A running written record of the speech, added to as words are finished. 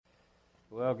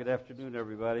Well, good afternoon,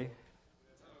 everybody.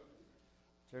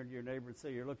 Turn to your neighbor and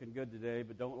say, you're looking good today,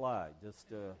 but don't lie. Just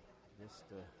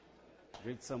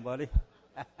greet somebody.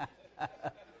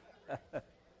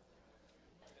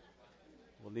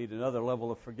 We'll need another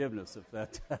level of forgiveness if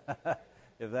that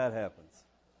if that happens.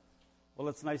 Well,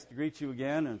 it's nice to greet you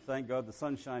again, and thank God the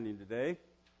sun's shining today.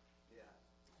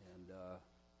 And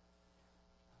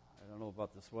I don't know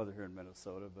about this weather here in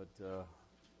Minnesota, but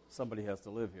somebody has to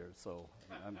live here, so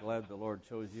I'm glad the Lord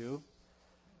chose you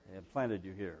and planted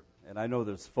you here. And I know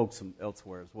there's folks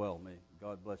elsewhere as well. May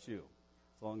God bless you,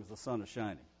 as long as the sun is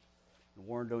shining. And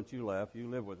Warren, don't you laugh. You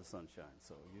live where the sun shines,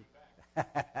 so you.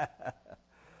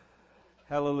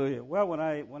 Hallelujah. Well, when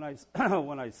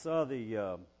I saw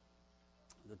the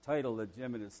title that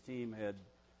Jim and his team had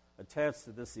attached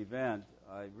to this event,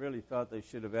 I really thought they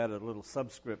should have added a little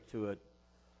subscript to it.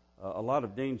 A lot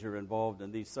of danger involved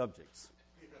in these subjects.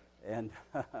 And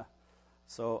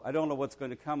so I don't know what's going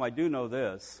to come. I do know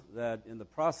this, that in the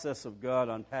process of God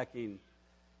unpacking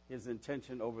his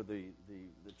intention over the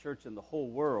church and the whole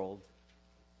world,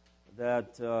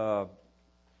 that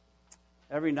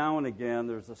every now and again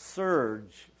there's a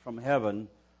surge from heaven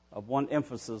of one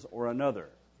emphasis or another.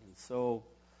 And so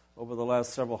over the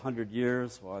last several hundred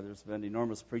years, while there's been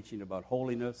enormous preaching about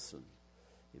holiness and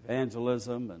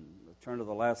evangelism, and the turn of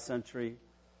the last century,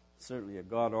 certainly a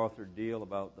God-authored deal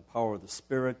about the power of the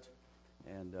Spirit,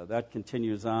 and that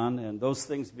continues on. And those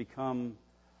things become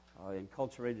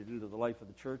enculturated into the life of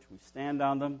the church. We stand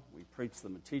on them, we preach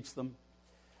them and teach them.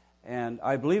 And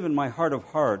I believe in my heart of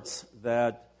hearts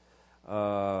that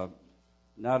not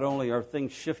only are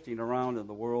things shifting around in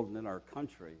the world and in our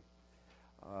country,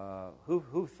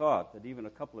 who thought that even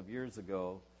a couple of years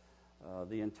ago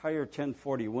the entire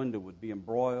 1040 window would be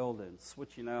embroiled and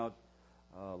switching out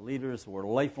leaders who were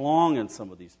lifelong in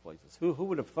some of these places. Who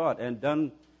would have thought? And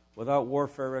done without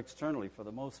warfare externally for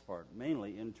the most part,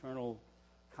 mainly internal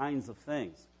kinds of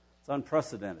things. It's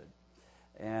unprecedented.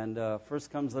 And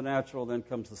first comes the natural, then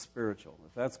comes the spiritual.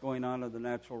 If that's going on in the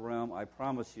natural realm, I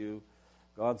promise you,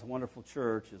 God's wonderful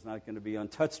church is not going to be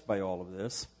untouched by all of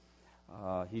this.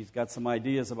 He's got some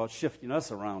ideas about shifting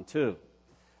us around too.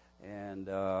 And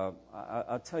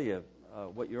I'll tell you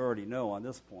what you already know on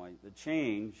this point. The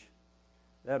change,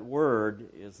 that word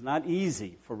is not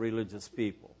easy for religious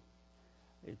people.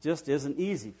 It just isn't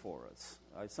easy for us.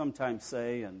 I sometimes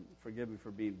say, and forgive me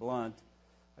for being blunt,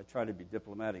 I try to be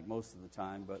diplomatic most of the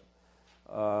time, but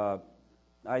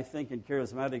I think in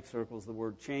charismatic circles the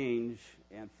word change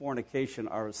and fornication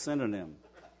are a synonym.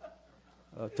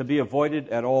 To be avoided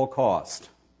at all cost.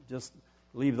 Just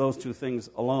leave those two things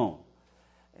alone.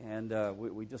 And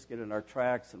we just get in our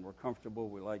tracks and we're comfortable.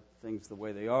 We like things the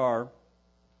way they are.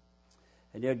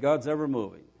 And yet God's ever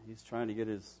moving. He's trying to get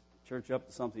his church up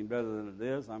to something better than it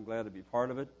is. I'm glad to be part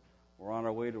of it. We're on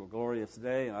our way to a glorious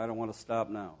day, and I don't want to stop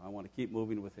now. I want to keep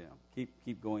moving with him,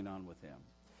 keep going on with him.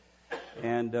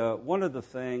 And one of the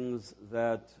things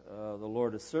that the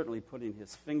Lord is certainly putting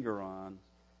his finger on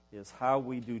is how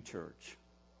we do church.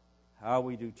 How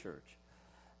we do church.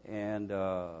 And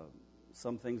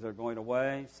some things are going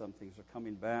away, some things are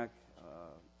coming back.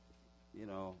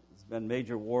 There's been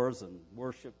major wars in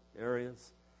worship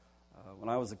areas. When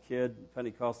I was a kid in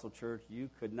Pentecostal church, you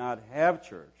could not have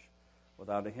church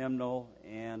without a hymnal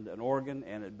and an organ,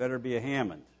 and it better be a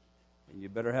Hammond. And you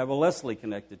better have a Leslie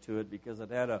connected to it because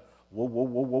it had a whoa, whoa,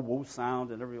 whoa, whoa, whoa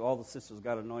sound, and all the sisters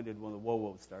got anointed when the whoa,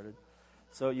 whoa started.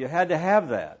 So you had to have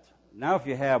that. Now if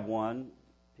you have one,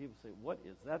 people say, what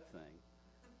is that thing?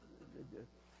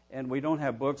 And we don't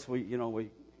have books. We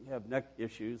have neck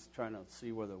issues trying to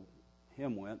see where the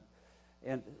hymn went.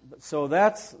 And so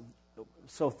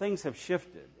things have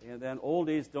shifted. And then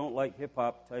oldies don't like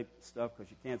hip-hop type stuff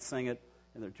because you can't sing it,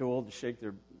 and they're too old to shake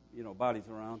their bodies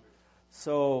around.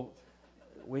 So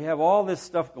we have all this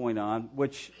stuff going on,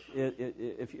 which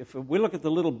if we look at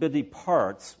the little bitty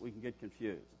parts, we can get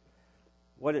confused.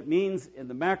 What it means in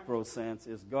the macro sense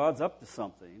is God's up to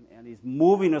something, and he's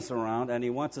moving us around, and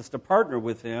he wants us to partner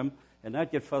with him and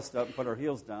not get fussed up and put our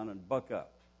heels down and buck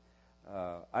up.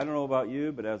 I don't know about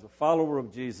you, but as a follower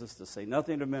of Jesus, to say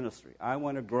nothing to ministry, I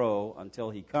want to grow until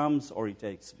he comes or he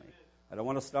takes me. I don't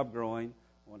want to stop growing.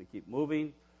 I want to keep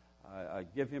moving. I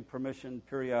give him permission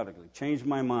periodically. Change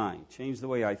my mind. Change the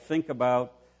way I think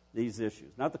about these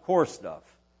issues. Not the core stuff.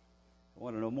 I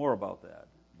want to know more about that.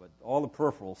 But all the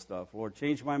peripheral stuff. Lord,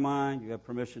 change my mind. You have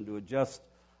permission to adjust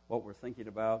what we're thinking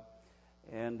about.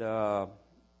 And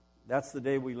that's the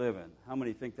day we live in. How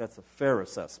many think that's a fair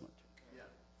assessment? Yeah.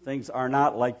 Things are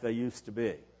not like they used to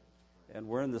be. And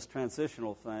we're in this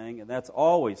transitional thing, and that's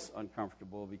always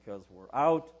uncomfortable because we're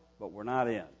out, but we're not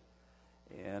in.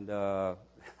 And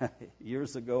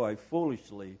years ago, I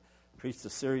foolishly preached a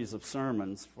series of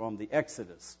sermons from the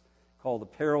Exodus called The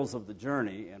Perils of the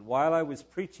Journey. And while I was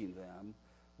preaching them,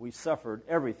 we suffered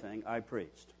everything I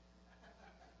preached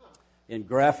in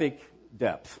graphic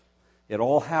depth. It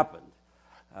all happened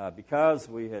because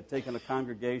we had taken a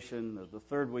congregation, the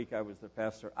third week I was their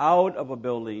pastor, out of a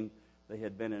building they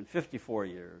had been in 54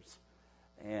 years,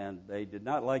 and they did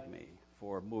not like me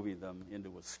for moving them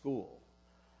into a school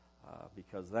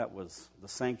because that was the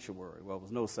sanctuary. Well, there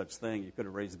was no such thing. You could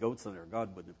have raised goats in there.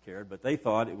 God wouldn't have cared, but they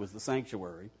thought it was the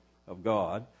sanctuary of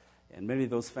God, and many of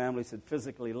those families had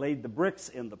physically laid the bricks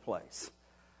in the place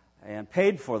and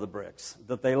paid for the bricks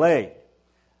that they laid.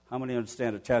 How many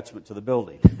understand attachment to the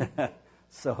building?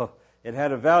 So it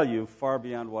had a value far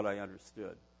beyond what I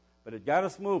understood. But it got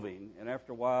us moving, and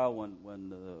after a while,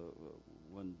 when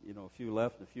a few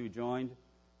left and a few joined,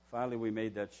 finally we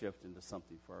made that shift into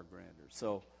something far grander.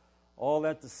 So all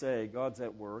that to say, God's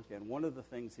at work, and one of the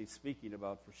things he's speaking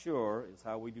about for sure is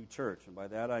how we do church. And by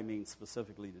that I mean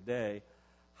specifically today,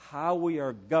 how we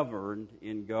are governed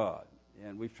in God.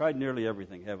 And we've tried nearly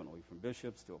everything, haven't we? From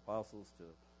bishops to apostles to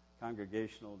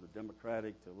congregational to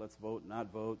democratic to let's vote,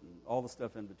 not vote, and all the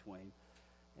stuff in between.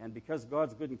 And because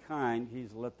God's good and kind,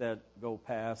 he's let that go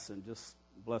past and just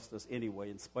blessed us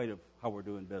anyway in spite of how we're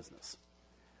doing business.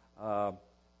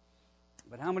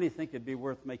 But how many think it'd be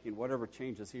worth making whatever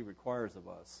changes he requires of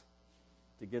us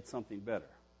to get something better?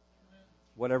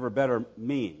 Whatever better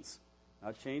means.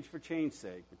 Not change for change's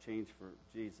sake, but change for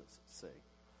Jesus' sake.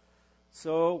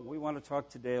 So we want to talk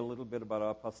today a little bit about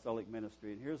apostolic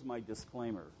ministry. And here's my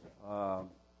disclaimer.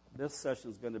 This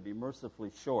session is going to be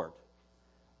mercifully short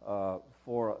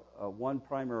for one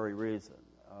primary reason.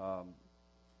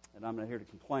 And I'm not here to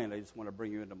complain. I just want to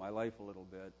bring you into my life a little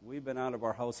bit. We've been out of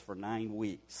our house for 9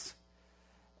 weeks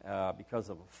because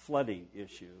of a flooding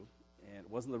issue. And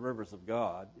it wasn't the rivers of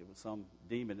God. It was some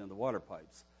demon in the water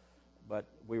pipes. But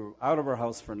we were out of our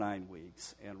house for 9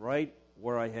 weeks. And right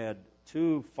where I had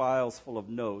 2 files full of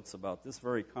notes about this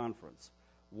very conference,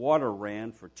 water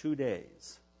ran for 2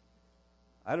 days.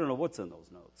 I don't know what's in those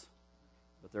notes,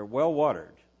 but they're well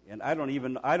watered, and I don't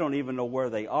even know where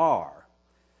they are.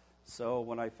 So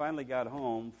when I finally got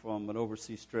home from an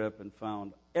overseas trip and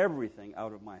found everything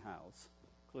out of my house,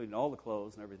 including all the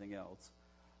clothes and everything else,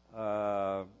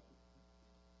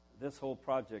 this whole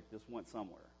project just went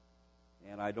somewhere,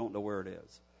 and I don't know where it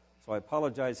is. So I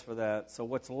apologize for that. So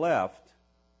what's left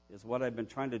is what I've been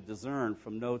trying to discern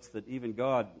from notes that even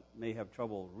God may have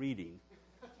trouble reading.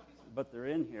 But they're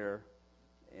in here,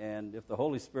 and if the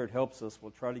Holy Spirit helps us,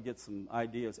 we'll try to get some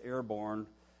ideas airborne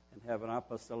and have an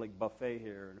apostolic buffet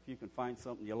here. And if you can find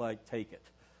something you like, take it.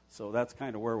 So that's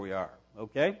kind of where we are.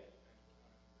 Okay?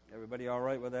 Everybody all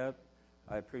right with that?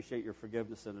 I appreciate your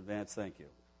forgiveness in advance. Thank you.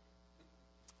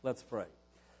 Let's pray.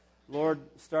 Lord,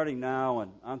 starting now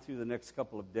and on through the next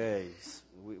couple of days,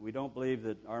 we don't believe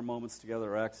that our moments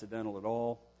together are accidental at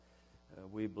all.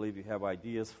 We believe you have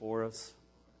ideas for us.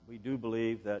 We do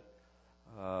believe that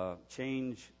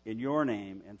change in your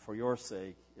name and for your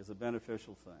sake is a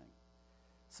beneficial thing.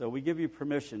 So we give you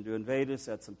permission to invade us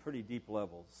at some pretty deep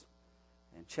levels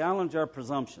and challenge our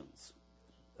presumptions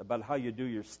about how you do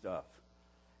your stuff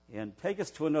and take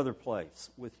us to another place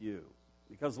with you.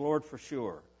 Because, Lord, for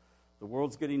sure, the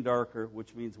world's getting darker,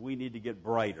 which means we need to get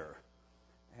brighter.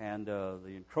 And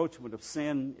the encroachment of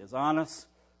sin is on us.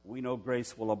 We know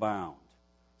grace will abound.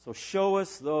 So show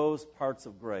us those parts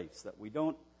of grace that we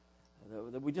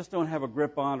just don't have a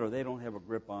grip on, or they don't have a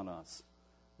grip on us.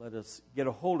 Let us get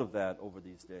a hold of that over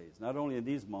these days, not only in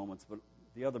these moments, but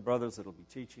the other brothers that will be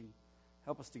teaching.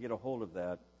 Help us to get a hold of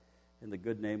that in the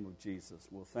good name of Jesus.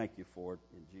 We'll thank you for it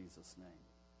in Jesus' name.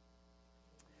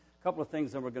 A couple of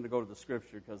things, then we're going to go to the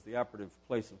Scripture, because the operative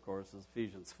place, of course, is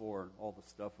Ephesians 4 and all the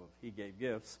stuff of he gave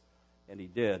gifts, and he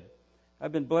did.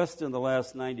 I've been blessed in the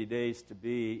last 90 days to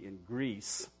be in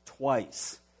Greece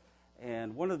twice.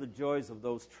 And one of the joys of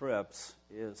those trips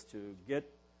is to get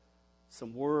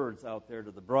some words out there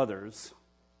to the brothers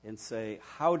and say,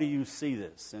 how do you see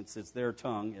this, since it's their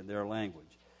tongue and their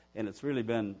language? And it's really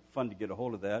been fun to get a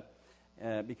hold of that.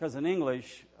 Because in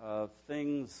English,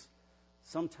 things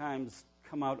sometimes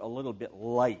come out a little bit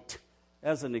light.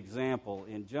 As an example,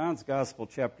 in John's Gospel,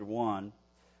 chapter 1,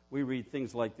 we read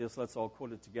things like this. Let's all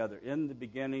quote it together. In the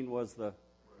beginning was the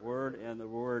Word, and the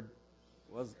Word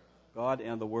was God,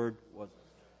 and the Word was.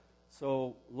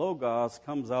 So Logos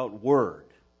comes out Word,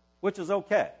 which is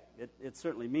okay. It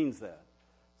certainly means that.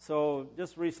 So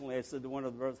just recently I said to one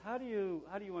of the brothers, how do you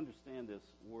understand this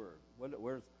word?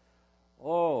 Where's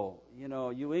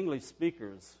you English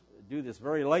speakers do this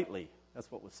very lightly. That's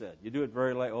what was said. You do it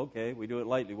very lightly. Okay, we do it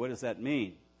lightly. What does that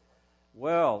mean?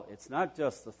 Well, it's not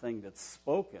just the thing that's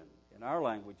spoken. In our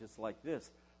language, it's like this.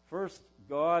 First,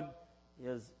 God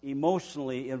is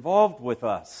emotionally involved with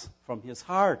us from his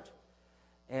heart.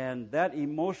 And that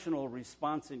emotional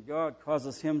response in God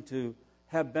causes him to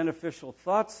have beneficial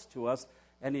thoughts to us.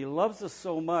 And he loves us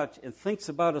so much and thinks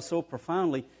about us so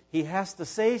profoundly, he has to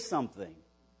say something.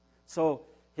 So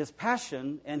his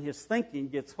passion and his thinking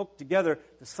gets hooked together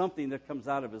to something that comes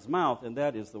out of his mouth, and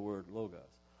that is the word logos.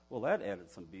 Well, that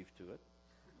added some beef to it.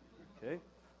 Okay?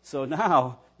 So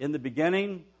now, in the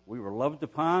beginning, we were loved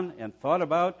upon and thought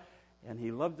about, and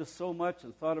he loved us so much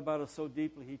and thought about us so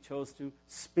deeply, he chose to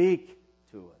speak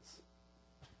to us.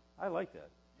 I like that.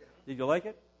 Did you like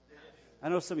it? I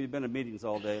know some of you have been in meetings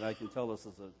all day, and I can tell this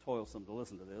is toilsome to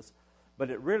listen to this, but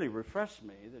it really refreshed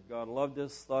me that God loved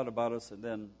us, thought about us, and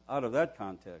then out of that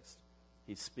context,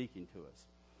 he's speaking to us.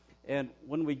 And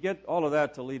when we get all of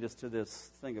that to lead us to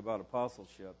this thing about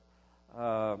apostleship,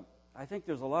 I think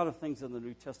there's a lot of things in the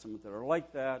New Testament that are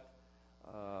like that,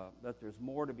 that there's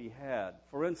more to be had.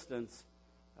 For instance,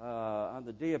 on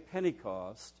the day of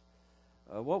Pentecost,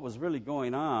 what was really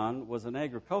going on was an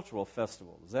agricultural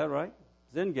festival. Is that right?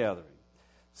 Zen gathering.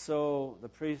 So the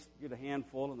priests get a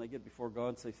handful and they get before God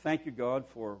and say, thank you, God,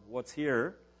 for what's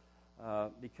here,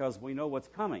 because we know what's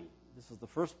coming. This is the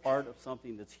first part of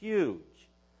something that's huge.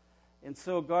 And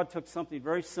so God took something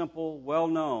very simple,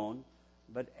 well-known,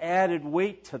 but added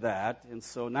weight to that. And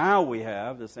so now we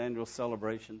have this annual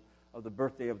celebration of the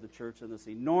birthday of the church and this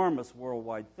enormous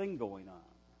worldwide thing going on.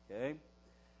 Okay?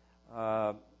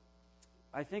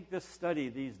 I think this study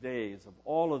these days of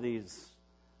all of these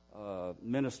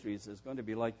ministries is going to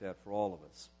be like that for all of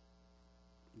us.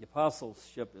 The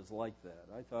apostleship is like that.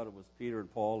 I thought it was Peter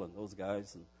and Paul and those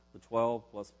guys and the 12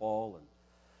 plus Paul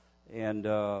and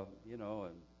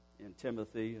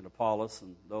Timothy and Apollos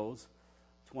and those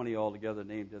 20 altogether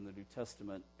named in the New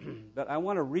Testament. But I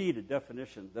want to read a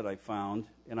definition that I found,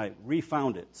 and I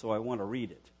refound it, so I want to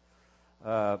read it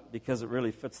because it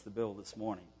really fits the bill this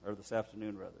morning, or this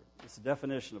afternoon rather. It's the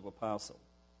definition of apostle.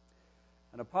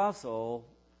 An apostle,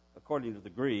 according to the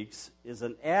Greeks, is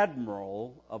an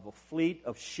admiral of a fleet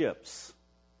of ships.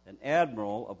 An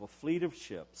admiral of a fleet of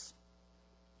ships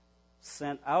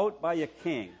sent out by a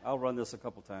king. I'll run this a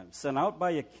couple times. Sent out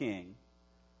by a king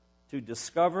to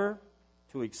discover,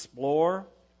 to explore,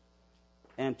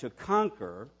 and to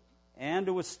conquer, and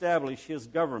to establish his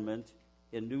government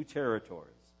in new territories.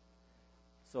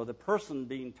 So the person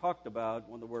being talked about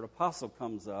when the word apostle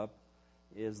comes up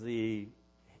is the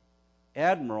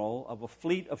admiral of a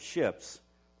fleet of ships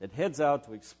that heads out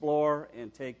to explore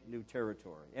and take new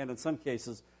territory, and in some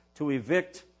cases to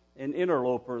evict an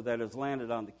interloper that has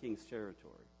landed on the king's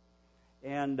territory.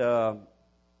 And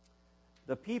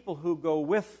the people who go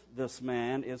with this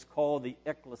man is called the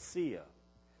ecclesia.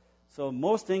 So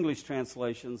most English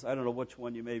translations, I don't know which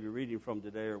one you may be reading from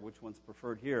today or which one's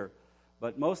preferred here,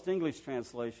 but most English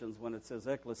translations, when it says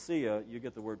ecclesia, you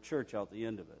get the word church out the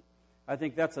end of it. I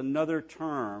think that's another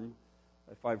term,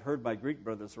 if I've heard my Greek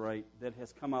brothers right, that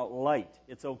has come out light.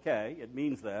 It's okay. It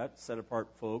means that, set apart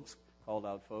folks, called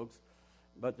out folks.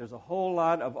 But there's a whole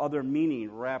lot of other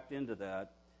meaning wrapped into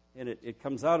that, and it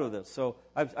comes out of this. So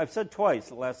I've said twice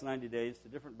in the last 90 days to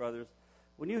different brothers,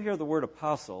 when you hear the word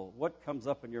apostle, what comes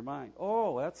up in your mind?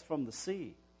 Oh, that's from the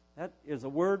sea. That is a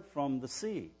word from the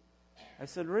sea. I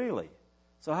said, really?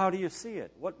 So how do you see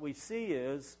it? What we see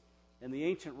is, in the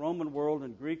ancient Roman world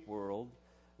and Greek world,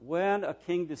 when a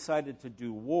king decided to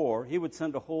do war, he would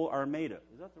send a whole armada.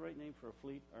 Is that the right name for a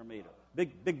fleet? Armada.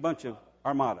 Big bunch of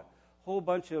armada. Whole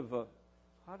bunch of,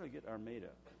 how do I get armada?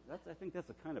 I think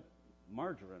that's a kind of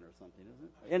margarine or something, isn't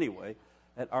it? Anyway,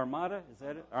 at armada, is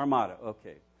that it? Armada,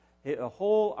 okay. A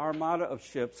whole armada of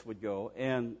ships would go,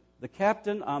 and the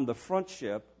captain on the front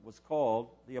ship was called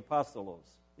the apostolos,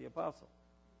 the apostle.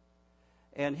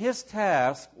 And his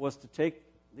task was to take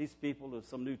these people to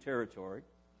some new territory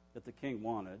that the king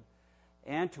wanted,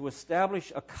 and to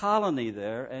establish a colony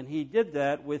there, and he did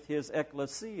that with his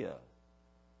ecclesia.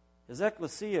 His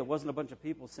ecclesia wasn't a bunch of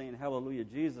people saying hallelujah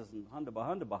Jesus and hunda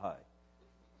bahai.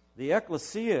 The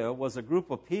ecclesia was a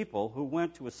group of people who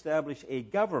went to establish a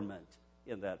government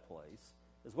in that place,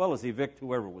 as well as evict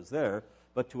whoever was there,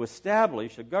 but to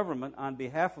establish a government on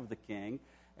behalf of the king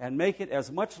and make it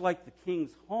as much like the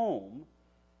king's home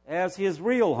as his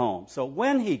real home. So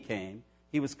when he came,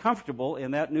 he was comfortable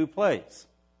in that new place.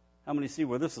 How many see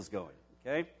where this is going?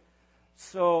 Okay?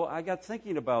 So I got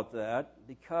thinking about that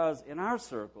because in our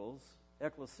circles,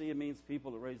 ecclesia means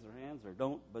people that raise their hands or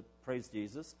don't, but praise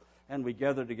Jesus. And we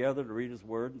gather together to read his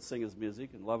word and sing his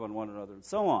music and love on one another and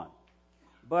so on.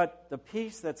 But the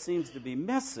piece that seems to be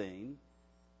missing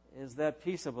is that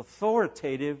piece of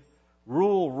authoritative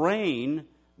rule, reign,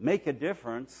 make a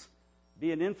difference,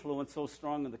 be an influence so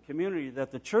strong in the community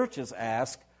that the churches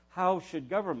ask, how should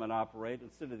government operate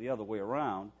instead of the other way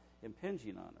around,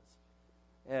 impinging on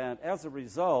us. And as a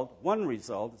result, one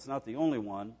result, it's not the only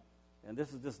one, and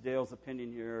this is just Dale's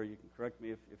opinion here, you can correct me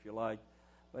if you like,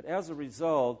 but as a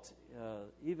result,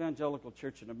 evangelical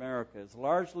church in America has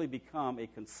largely become a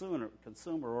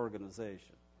consumer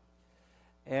organization.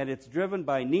 And it's driven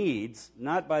by needs,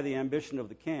 not by the ambition of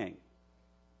the king.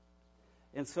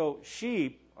 And so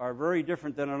sheep are very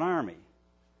different than an army,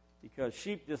 because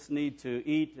sheep just need to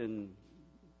eat and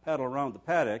paddle around the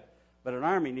paddock, but an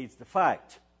army needs to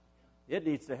fight. It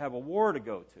needs to have a war to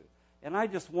go to. And I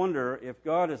just wonder if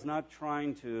God is not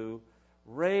trying to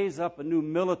raise up a new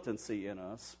militancy in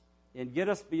us and get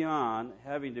us beyond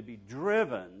having to be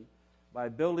driven by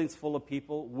buildings full of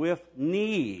people with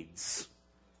needs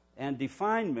and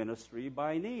define ministry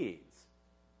by needs.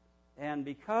 And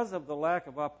because of the lack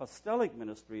of apostolic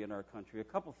ministry in our country, a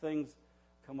couple things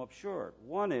come up short.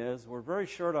 One is we're very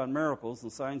short on miracles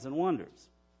and signs and wonders.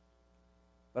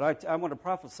 But I want to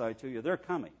prophesy to you, they're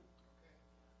coming.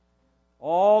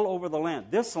 All over the land.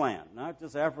 This land, not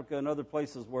just Africa and other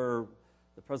places where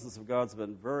the presence of God's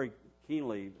been very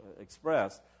keenly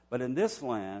expressed, but in this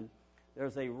land,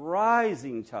 there's a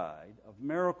rising tide of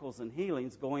miracles and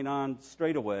healings going on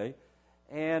straight away,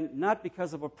 and not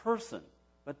because of a person,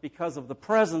 but because of the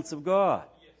presence of God.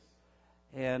 Yes.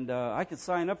 And I could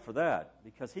sign up for that,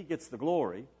 because He gets the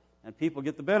glory, and people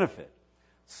get the benefit.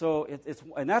 So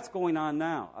and that's going on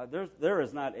now. There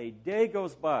is not a day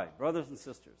goes by, brothers and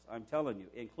sisters, I'm telling you,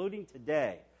 including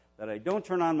today, that I don't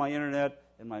turn on my internet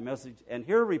and my message and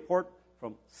hear a report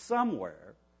from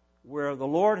somewhere where the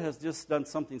Lord has just done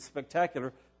something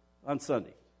spectacular on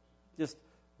Sunday. We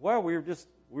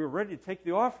were ready to take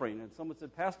the offering, and someone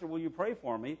said, "Pastor, will you pray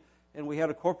for me?" And we had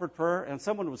a corporate prayer, and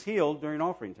someone was healed during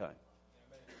offering time.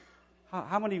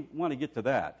 How many want to get to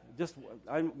that?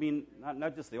 I mean,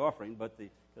 not just the offering, but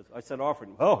because I said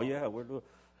offering. Oh, yeah,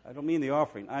 I don't mean the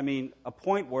offering. I mean a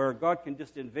point where God can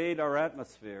just invade our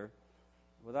atmosphere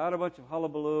without a bunch of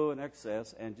hullabaloo and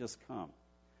excess and just come.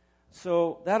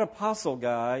 So that apostle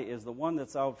guy is the one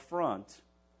that's out front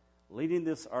leading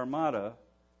this armada,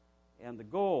 and the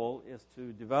goal is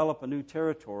to develop a new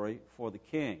territory for the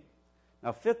king.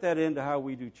 Now fit that into how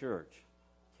we do church,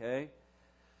 okay?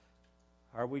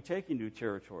 Are we taking new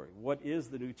territory? What is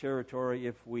the new territory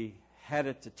if we had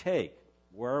it to take?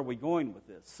 Where are we going with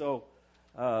this? So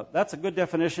that's a good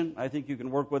definition. I think you can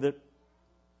work with it.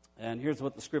 And here's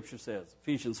what the Scripture says.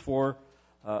 Ephesians 4,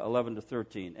 11 to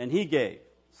 13. And He gave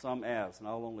some as, and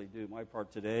I'll only do my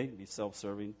part today, be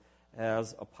self-serving,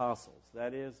 as apostles.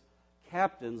 That is,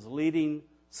 captains leading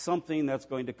something that's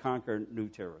going to conquer new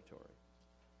territory.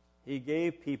 He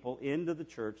gave people into the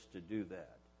church to do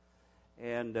that.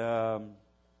 And,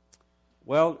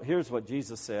 here's what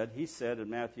Jesus said. He said in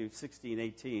Matthew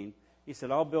 16:18, He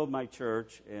said, "I'll build my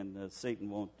church, and Satan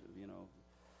won't,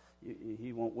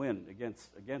 he won't win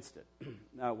against it."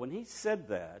 Now, when He said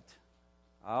that,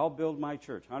 "I'll build my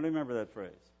church," how do you remember that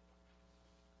phrase?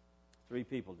 3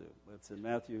 people do. It's in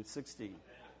Matthew 16.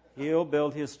 He'll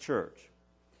build His church.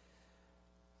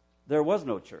 There was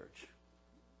no church,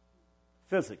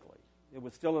 physically. It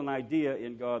was still an idea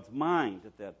in God's mind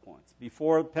at that point.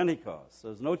 Before Pentecost,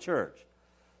 there's no church.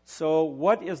 So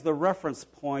what is the reference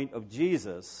point of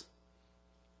Jesus?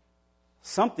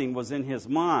 Something was in His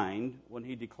mind when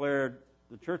He declared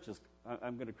the churches,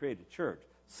 I'm going to create a church.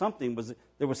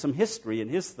 There was some history in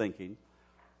His thinking.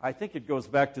 I think it goes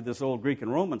back to this old Greek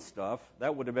and Roman stuff.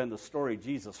 That would have been the story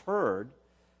Jesus heard,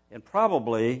 and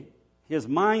probably His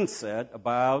mindset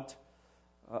about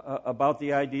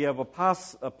the idea of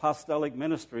apostolic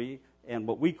ministry and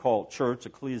what we call church,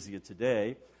 ecclesia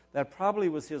today. That probably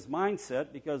was His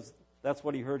mindset, because that's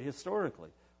what He heard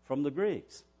historically from the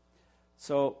Greeks.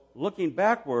 So looking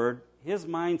backward, His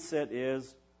mindset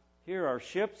is, here are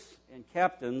ships and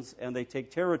captains, and they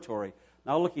take territory.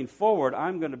 Now looking forward,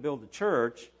 I'm going to build a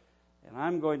church, and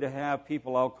I'm going to have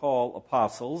people I'll call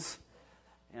apostles,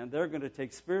 and they're going to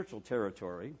take spiritual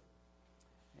territory.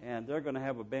 And they're going to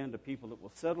have a band of people that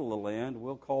will settle the land.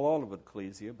 We'll call all of it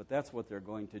ecclesia, but that's what they're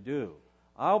going to do.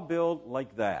 I'll build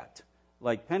like that.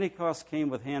 Like Pentecost came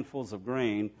with handfuls of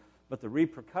grain, but the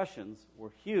repercussions were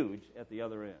huge at the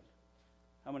other end.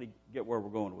 How many get where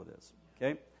we're going with this?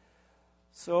 Okay?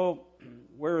 So,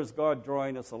 where is God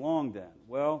drawing us along then?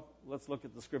 Well, let's look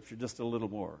at the Scripture just a little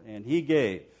more. And He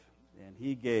gave.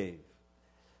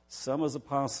 Some as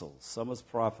apostles, some as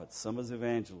prophets, some as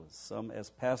evangelists, some as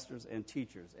pastors and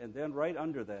teachers. And then right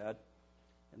under that,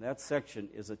 And that section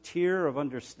is a tier of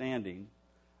understanding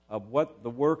of what the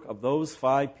work of those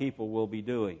 5 people will be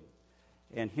doing.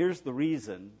 And here's the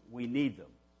reason we need them.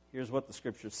 Here's what the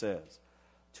Scripture says.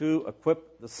 To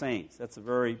equip the saints. That's a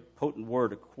very potent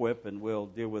word, equip, and we'll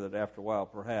deal with it after a while,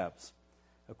 perhaps.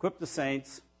 Equip the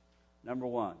saints, number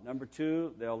 1. Number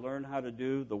 2, they'll learn how to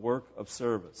do the work of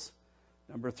service.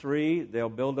 Number 3, they'll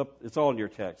build up, it's all in your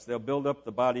text, they'll build up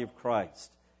the body of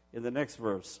Christ. In the next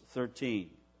verse, 13,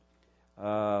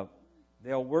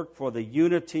 they'll work for the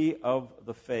unity of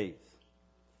the faith.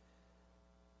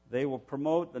 They will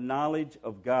promote the knowledge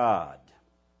of God.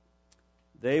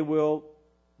 They will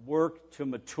work to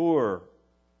mature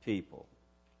people.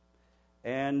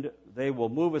 And they will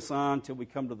move us on till we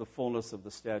come to the fullness of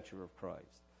the stature of Christ.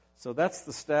 So that's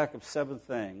the stack of 7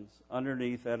 things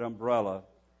underneath that umbrella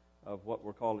of what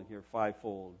we're calling here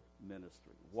fivefold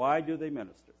ministry. Why do they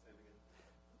minister?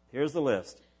 Here's the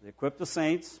list. They equip the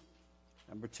saints.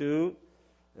 Number 2,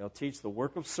 they'll teach the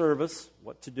work of service,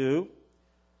 what to do.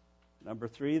 Number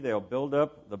 3, they'll build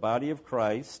up the body of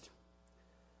Christ.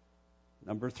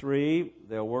 Number 3,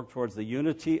 they'll work towards the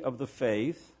unity of the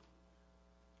faith.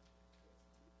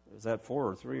 Is that 4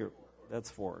 or 3?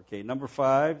 That's 4. Okay, number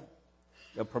 5,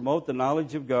 they'll promote the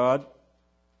knowledge of God.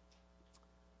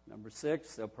 Number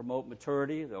 6, they'll promote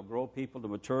maturity. They'll grow people to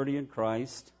maturity in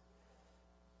Christ.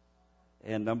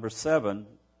 And number 7,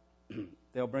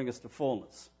 they'll bring us to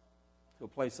fullness, to a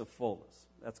place of fullness.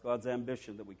 That's God's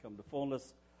ambition, that we come to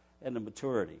fullness and to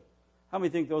maturity. How many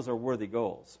think those are worthy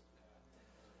goals?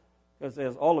 Because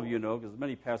as all of you know, because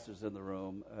many pastors in the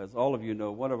room, as all of you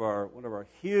know, one of our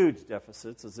huge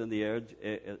deficits is in the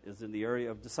area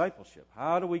of discipleship.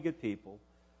 How do we get people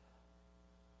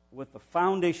with the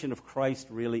foundation of Christ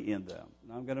really in them?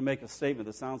 Now, I'm going to make a statement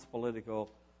that sounds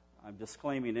political. I'm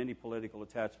disclaiming any political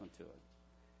attachment to it.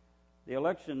 The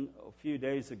election a few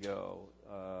days ago,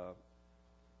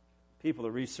 people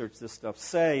that research this stuff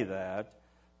say that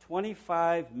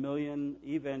 25 million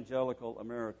evangelical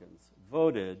Americans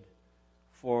voted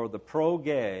for the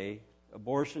pro-gay,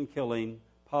 abortion-killing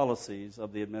policies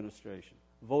of the administration.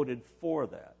 Voted for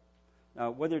that. Now,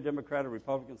 whether Democrat or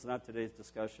Republican is not today's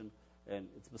discussion, and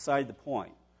it's beside the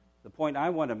point. The point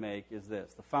I want to make is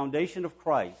this. The foundation of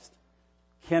Christ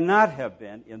cannot have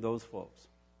been in those folks.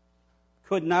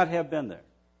 Could not have been there.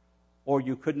 Or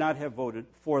you could not have voted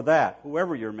for that,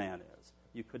 whoever your man is.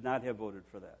 You could not have voted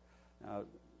for that. Now,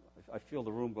 I feel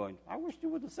the room going, I wish you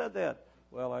would have said that.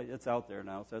 Well, it's out there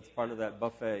now, so that's part of that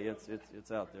buffet.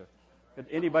 It's out there. Could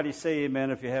anybody say amen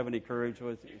if you have any courage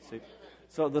with you?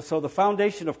 So the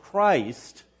foundation of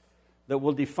Christ that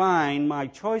will define my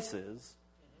choices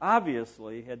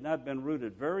obviously had not been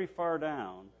rooted very far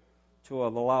down to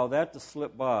allow that to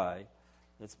slip by.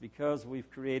 It's because we've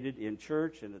created in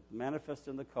church, and it manifests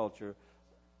in the culture,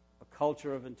 a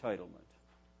culture of entitlement.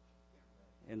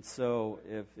 And so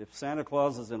if Santa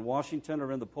Claus is in Washington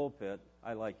or in the pulpit,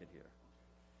 I like it here.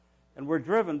 And we're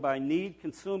driven by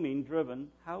need-consuming driven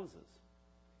houses,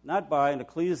 not by an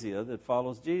ecclesia that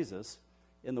follows Jesus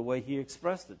in the way he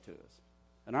expressed it to us.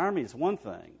 An army is one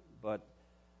thing, but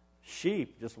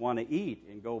sheep just want to eat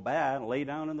and go bad and lay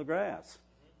down in the grass.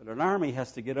 But an army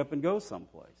has to get up and go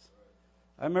someplace.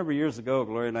 I remember years ago,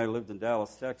 Gloria and I lived in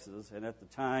Dallas, Texas, and at the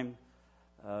time,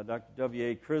 Dr.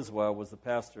 W.A. Criswell was the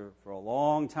pastor for a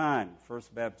long time,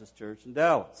 First Baptist Church in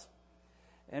Dallas.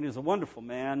 And he was a wonderful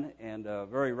man and a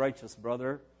very righteous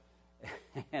brother.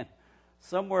 And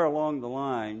somewhere along the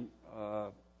line,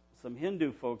 some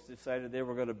Hindu folks decided they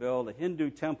were going to build a Hindu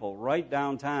temple right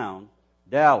downtown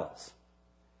Dallas.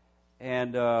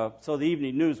 And so the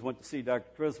evening news went to see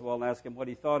Dr. Criswell and asked him what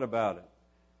he thought about it.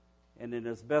 And in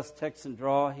his best Texan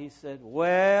drawl, he said,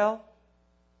 well,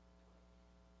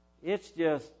 it's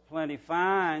just plenty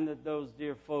fine that those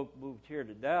dear folk moved here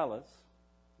to Dallas.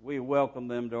 We welcome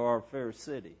them to our fair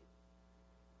city.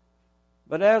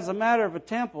 But as a matter of a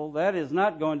temple, that is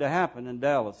not going to happen in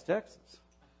Dallas, Texas,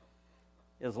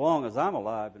 as long as I'm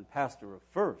alive and pastor of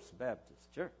First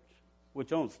Baptist Church,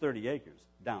 which owns 30 acres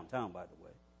downtown, by the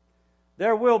way.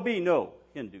 There will be no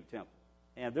Hindu temple.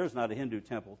 And there's not a Hindu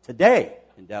temple today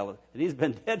in Dallas. And he's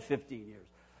been dead 15 years.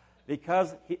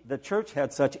 Because the church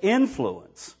had such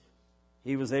influence,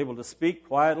 he was able to speak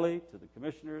quietly to the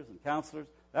commissioners and counselors.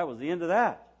 That was the end of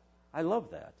that. I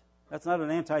love that. That's not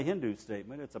an anti-Hindu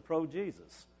statement. It's a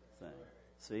pro-Jesus thing.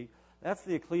 See? That's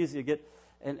the ecclesia get.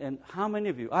 And how many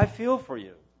of you, I feel for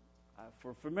you,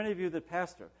 for many of you that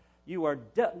pastor, you are,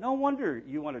 no wonder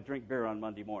you want to drink beer on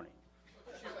Monday morning.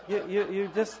 You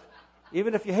just,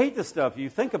 even if you hate the stuff, you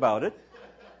think about it,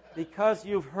 because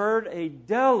you've heard a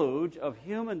deluge of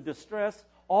human distress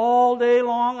all day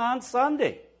long on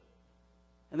Sunday.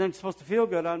 And then you're supposed to feel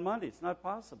good on Monday. It's not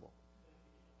possible.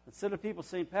 Instead of people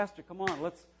saying, Pastor, come on,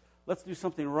 let's do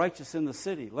something righteous in the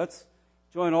city. Let's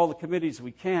join all the committees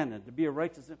we can and to be a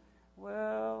righteous.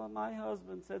 Well, my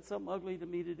husband said something ugly to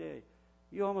me today.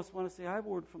 You almost want to say, I have a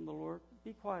word from the Lord.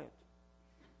 Be quiet.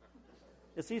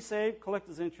 Is he saved? Collect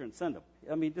his insurance. Send him.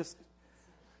 I mean, just,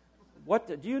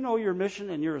 do you know your mission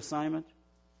and your assignment?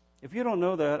 If you don't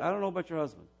know that, I don't know about your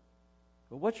husband.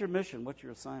 But what's your mission? What's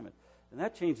your assignment? And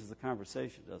that changes the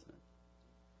conversation, doesn't it?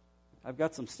 I've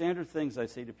got some standard things I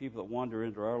say to people that wander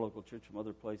into our local church from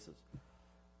other places.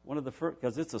 One of the first,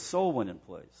 because it's a soul winning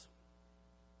place.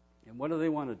 And what do they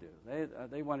want to do?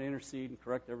 They want to intercede and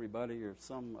correct everybody or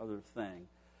some other thing.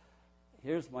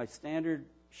 Here's my standard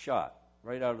shot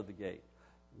right out of the gate.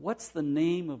 What's the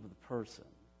name of the person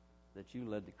that you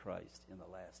led to Christ in the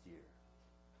last year?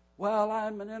 Well,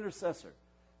 I'm an intercessor.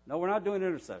 No, we're not doing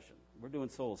intercession. We're doing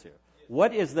souls here.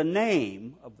 What is the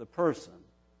name of the person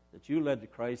that you led to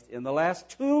Christ in the last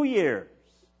 2 years?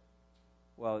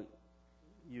 Well,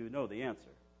 you know the answer.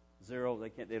 0,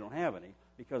 they don't have any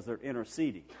because they're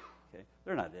interceding. Okay?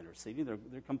 They're not interceding.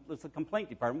 It's a complaint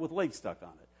department with legs stuck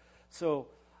on it. So,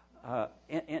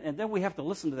 and then we have to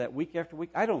listen to that week after week?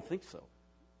 I don't think so.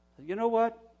 You know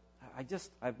what?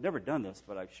 I've never done this,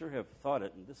 but I sure have thought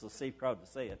it, and this is a safe crowd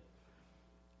to say it.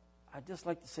 I'd just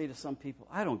like to say to some people,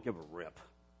 I don't give a rip.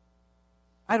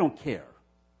 I don't care.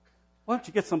 Why don't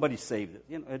you get somebody saved?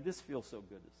 You know, this feels so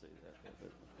good to say that.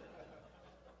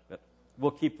 But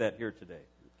we'll keep that here today.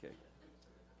 Okay.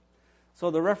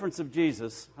 So the reference of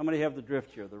Jesus, how many have the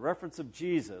drift here? The reference of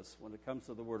Jesus, when it comes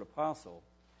to the word apostle,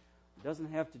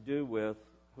 doesn't have to do with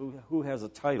who has a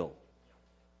title.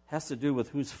 It has to do with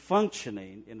who's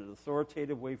functioning in an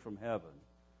authoritative way from heaven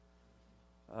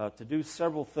to do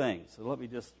several things. So let me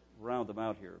just round them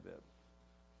out here a bit.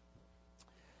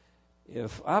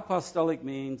 If apostolic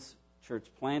means church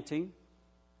planting,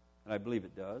 and I believe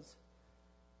it does,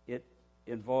 it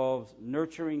involves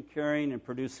nurturing, caring, and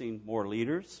producing more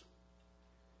leaders.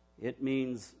 It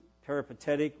means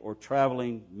peripatetic or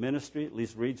traveling ministry, at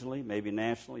least regionally, maybe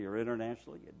nationally or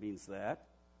internationally. It means that.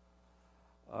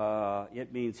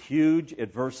 It means huge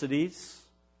adversities.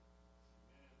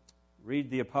 Read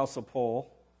the Apostle Paul.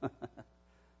 I've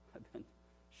been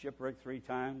shipwrecked 3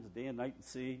 times, day and night at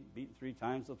sea, beaten 3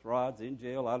 times with rods, in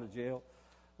jail, out of jail.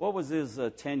 What was his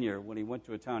tenure when he went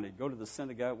to a town? He'd go to the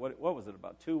synagogue. What was it,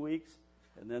 about 2 weeks?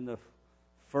 And then the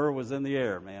fur was in the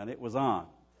air, man. It was on.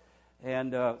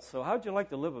 And so how'd you like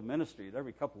to live a ministry?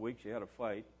 Every couple of weeks you had a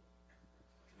fight.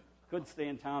 Couldn't stay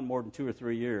in town more than 2 or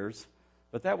 3 years.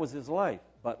 But that was his life.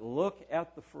 But look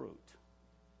at the fruit.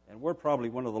 And we're probably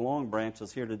one of the long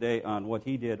branches here today on what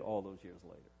he did all those years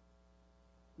later.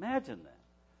 Imagine that.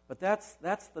 But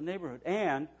that's the neighborhood.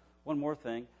 And, one more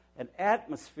thing, an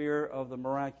atmosphere of the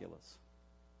miraculous.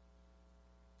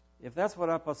 If that's what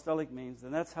apostolic means,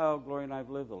 then that's how Gloria and I have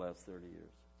lived the last 30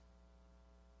 years.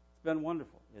 It's been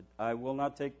wonderful. I will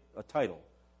not take a title.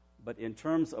 But in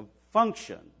terms of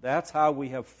function, that's how we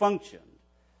have functioned.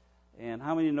 And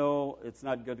how many know it's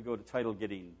not good to go to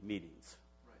title-getting meetings?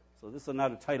 Right. So this is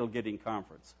not a title-getting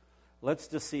conference. Let's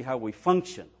just see how we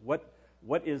function. What's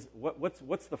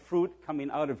the fruit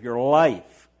coming out of your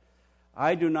life?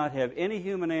 I do not have any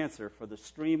human answer for the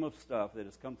stream of stuff that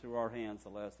has come through our hands the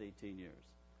last 18 years.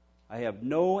 I have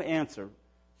no answer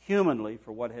humanly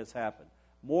for what has happened.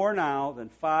 More now than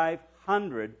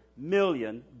 $500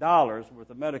 million worth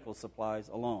of medical supplies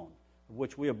alone, of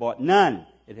which we have bought none.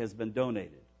 It has been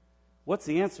donated. What's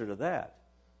the answer to that?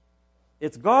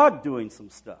 It's God doing some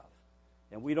stuff,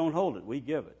 and we don't hold it. We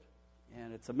give it,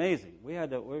 and it's amazing.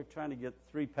 We're trying to get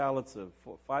 5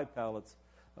 pallets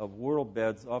of world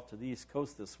beds off to the East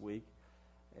Coast this week,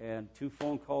 and 2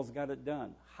 phone calls got it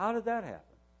done. How did that happen?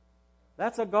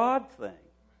 That's a God thing.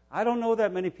 I don't know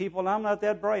that many people, and I'm not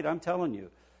that bright, I'm telling you.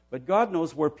 But God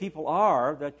knows where people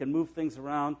are that can move things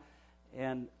around,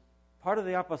 and part of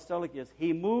the apostolic is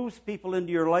He moves people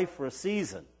into your life for a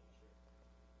season.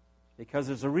 Because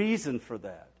there's a reason for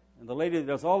that. And the lady that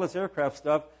does all this aircraft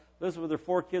stuff lives with her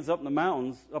 4 kids up in the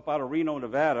mountains, up out of Reno,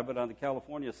 Nevada, but on the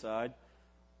California side.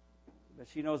 But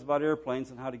she knows about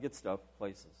airplanes and how to get stuff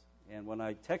places. And when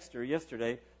I texted her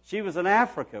yesterday, she was in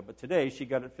Africa, but today she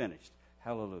got it finished.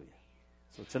 Hallelujah.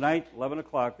 So tonight, 11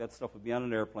 o'clock, that stuff will be on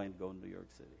an airplane going to New York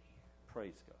City.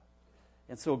 Praise God.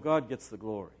 And so God gets the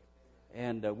glory.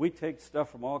 And we take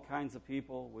stuff from all kinds of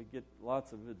people. We get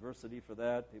lots of adversity for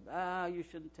that. People, you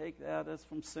shouldn't take that. That's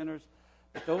from sinners.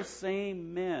 But those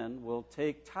same men will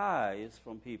take tithes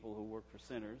from people who work for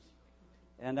sinners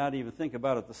and not even think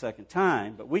about it the second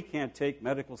time. But we can't take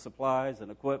medical supplies and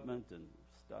equipment and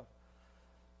stuff.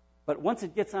 But once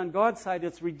it gets on God's side,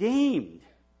 it's redeemed.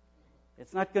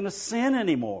 It's not going to sin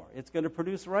anymore. It's going to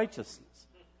produce righteousness.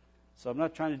 So I'm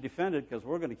not trying to defend it because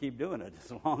we're going to keep doing it.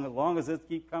 As long as it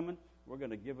keeps coming, we're going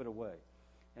to give it away.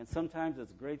 And sometimes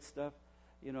it's great stuff.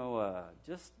 You know,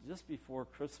 just before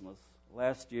Christmas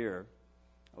last year,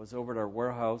 I was over at our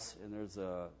warehouse, and there's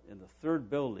in the third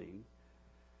building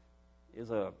is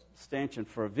a stanchion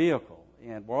for a vehicle.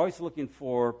 And we're always looking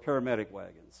for paramedic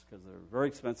wagons because they're very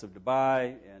expensive to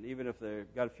buy, and even if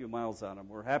they've got a few miles on them,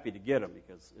 we're happy to get them,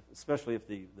 because especially if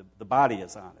the body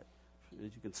is on it.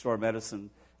 You can store medicine,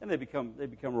 and they become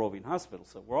roving hospitals.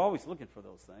 So we're always looking for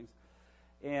those things.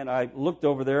 And I looked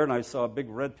over there, and I saw a big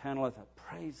red panel. I thought,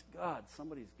 praise God,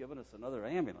 somebody's given us another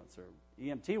ambulance or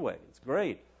EMT wagon. It's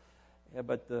great. Yeah,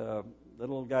 but the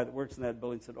little guy that works in that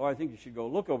building said, I think you should go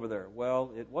look over there.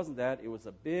 Well, it wasn't that. It was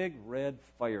a big red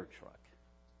fire truck.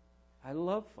 I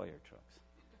love fire trucks.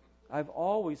 I've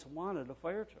always wanted a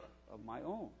fire truck of my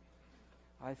own.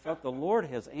 I felt the Lord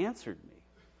has answered me.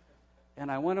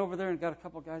 And I went over there and got a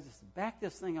couple of guys that said, back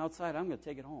this thing outside. I'm going to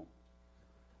take it home.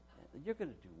 You're going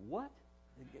to do what?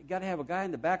 You got to have a guy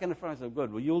in the back and the front. I said,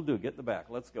 good. Well, you'll do. Get in the back.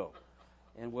 Let's go.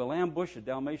 And we'll ambush a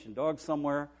Dalmatian dog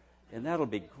somewhere, and that'll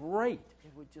be great.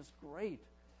 It would just great.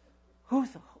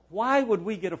 Why would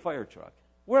we get a fire truck?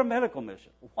 We're a medical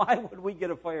mission. Why would we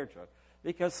get a fire truck?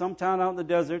 Because some town out in the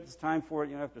desert, it's time for it.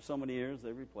 You know, after so many years,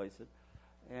 they replace it.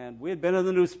 And we had been in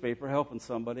the newspaper helping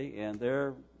somebody, and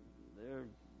their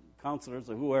counselors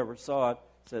or whoever saw it,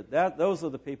 said, those are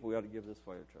the people we ought to give this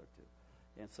fire truck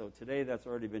to. And so today that's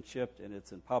already been shipped, and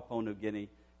it's in Papua New Guinea.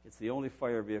 It's the only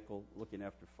fire vehicle looking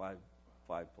after five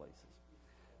places.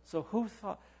 So who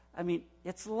thought? I mean,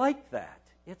 it's like that.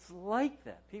 It's like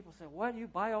that. People say, what, you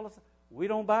buy all this? We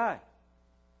don't buy.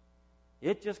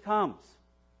 It just comes.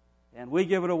 And we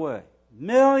give it away.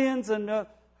 Millions and millions.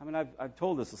 I mean, I've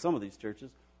told this to some of these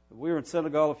churches. We were in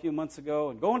Senegal a few months ago,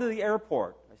 and going to the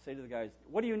airport, I say to the guys,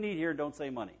 what do you need here? Don't say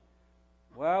money.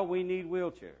 Well, we need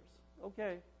wheelchairs.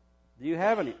 Okay. Do you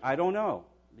have any? I don't know,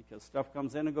 because stuff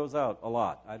comes in and goes out a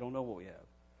lot. I don't know what we have.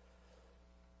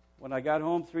 When I got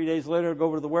home 3 days later, I go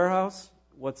over to the warehouse.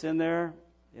 What's in there?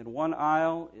 In one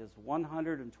aisle is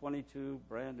 122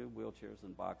 brand new wheelchairs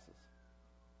in boxes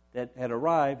that had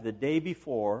arrived the day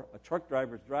before. A truck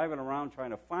driver's driving around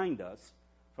trying to find us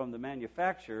from the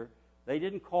manufacturer. They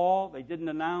didn't call. They didn't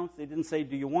announce. They didn't say,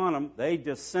 do you want them? They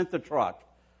just sent the truck.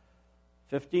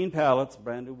 15 pallets,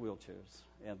 brand new wheelchairs.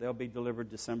 And they'll be delivered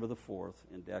December the 4th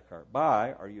in Dakar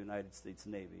by our United States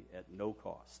Navy at no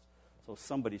cost. So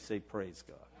somebody say, praise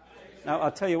God. Now,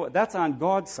 I'll tell you what, that's on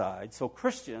God's side. So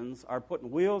Christians are putting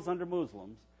wheels under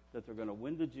Muslims that they're going to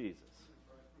win to Jesus.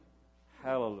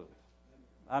 Hallelujah.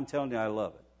 I'm telling you, I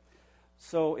love it.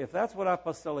 So if that's what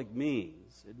apostolic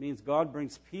means, it means God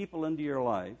brings people into your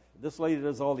life. This lady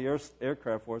does all the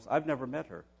aircraft for us. I've never met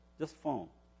her, just phone.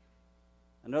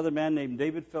 Another man named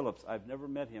David Phillips, I've never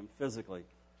met him physically.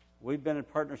 We've been in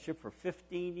partnership for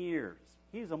 15 years.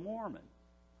 He's a Mormon.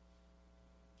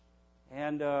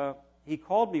 And he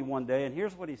called me one day, and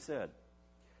here's what he said.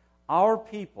 Our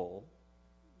people,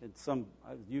 in some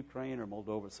Ukraine or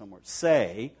Moldova somewhere,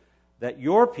 say that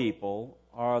your people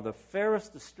are the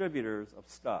fairest distributors of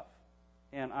stuff,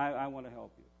 and I want to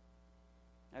help you.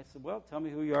 I said, well, tell me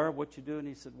who you are, what you do. And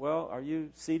he said, well, are you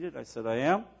seated? I said, I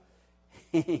am.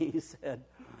 He said,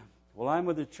 well, I'm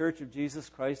with the Church of Jesus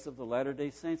Christ of the Latter-day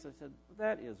Saints. I said,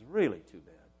 that is really too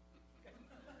bad.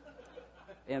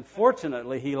 And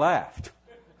fortunately, he laughed.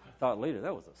 I thought later,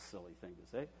 that was a silly thing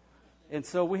to say. And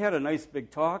so we had a nice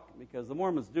big talk, because the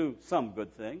Mormons do some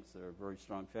good things. They're a very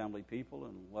strong family people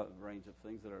and a range of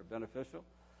things that are beneficial.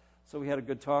 So we had a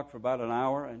good talk for about an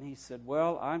hour, and he said,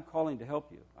 well, I'm calling to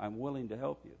help you. I'm willing to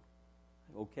help you.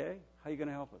 Okay, how are you going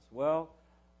to help us? Well,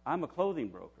 I'm a clothing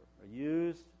broker, a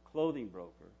used clothing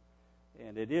broker.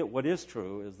 And what is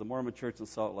true is the Mormon Church in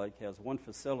Salt Lake has one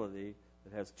facility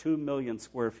that has 2 million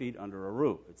square feet under a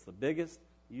roof. It's the biggest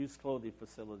used clothing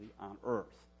facility on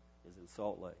earth is in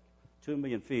Salt Lake. 2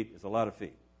 million feet is a lot of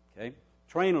feet, okay?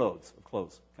 Trainloads of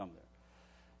clothes come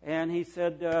there. And he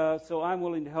said, so I'm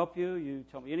willing to help you. You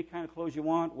tell me any kind of clothes you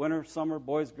want, winter, summer,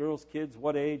 boys, girls, kids,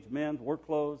 what age, men's, work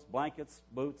clothes, blankets,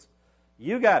 boots.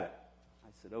 You got it. I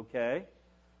said, okay.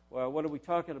 Well, what are we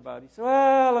talking about? He said,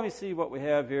 well, let me see what we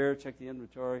have here, check the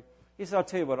inventory. He said, I'll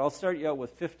tell you what, I'll start you out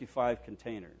with 55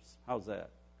 containers. How's that?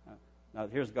 Now,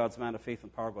 here's God's man of faith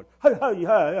and power going,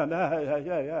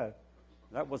 yeah.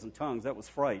 That wasn't tongues, that was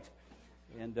fright.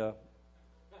 And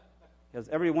because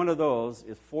every one of those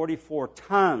is 44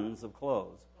 tons of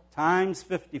clothes, times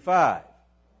 55.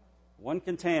 One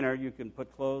container, you can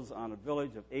put clothes on a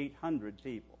village of 800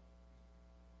 people.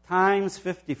 Times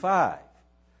 55.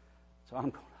 So I'm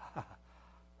going,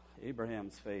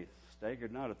 Abraham's faith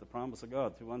staggered not at the promise of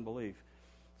God through unbelief.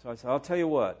 So I said, I'll tell you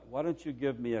what, why don't you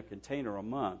give me a container a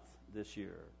month this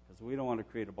year? Because we don't want to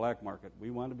create a black market.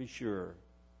 We want to be sure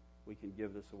we can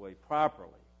give this away properly.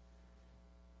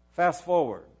 Fast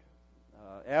forward.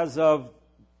 As of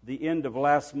the end of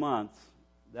last month,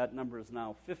 that number is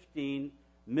now 15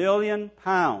 million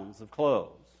pounds of clothes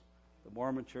the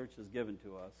Mormon Church has given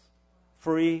to us,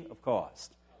 free of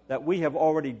cost, that we have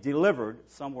already delivered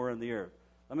somewhere in the earth.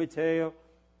 Let me tell you,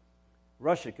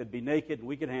 Russia could be naked and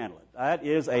we could handle it. That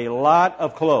is a lot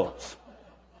of clothes.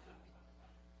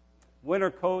 Winter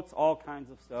coats, all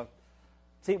kinds of stuff.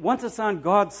 See, once it's on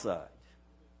God's side,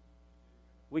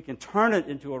 we can turn it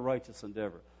into a righteous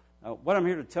endeavor. Now, what I'm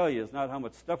here to tell you is not how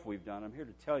much stuff we've done. I'm here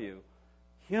to tell you,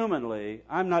 humanly,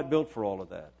 I'm not built for all of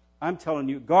that. I'm telling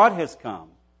you, God has come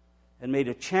and made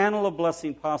a channel of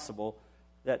blessing possible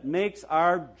that makes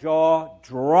our jaw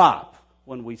drop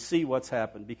when we see what's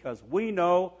happened, because we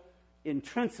know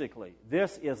intrinsically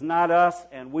this is not us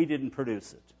and we didn't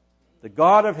produce it. The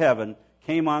God of heaven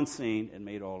came on scene and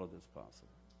made all of this possible.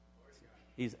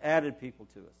 He's added people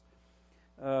to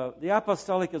us. The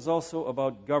apostolic is also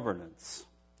about governance.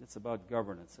 It's about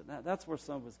governance. And that's where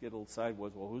some of us get a little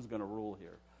sideways. Well, who's going to rule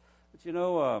here? But you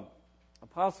know,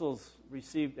 apostles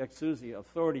received exousia,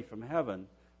 authority from heaven,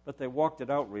 but they walked it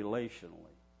out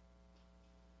relationally.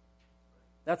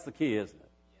 That's the key, isn't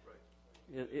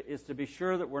it? It's to be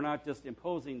sure that we're not just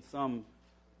imposing some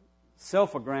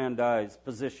self-aggrandized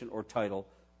position or title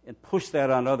and push that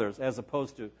on others, as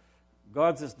opposed to,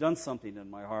 God's just done something in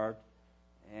my heart,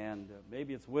 and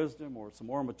maybe it's wisdom or some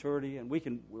more maturity, and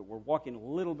we're walking a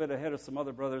little bit ahead of some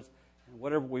other brothers, and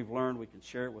whatever we've learned, we can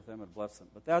share it with them and bless them.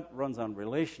 But that runs on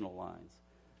relational lines,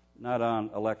 not on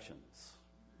elections,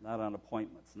 not on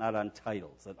appointments, not on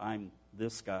titles, that I'm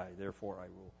this guy, therefore I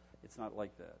rule. It's not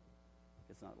like that.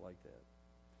 It's not like that.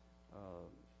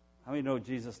 How many know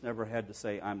Jesus never had to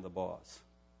say, I'm the boss?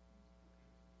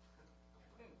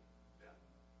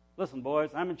 Listen, boys,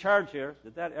 I'm in charge here.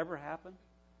 Did that ever happen?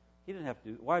 He didn't have to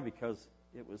do it. Why? Because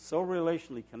it was so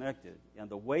relationally connected, and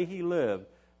the way he lived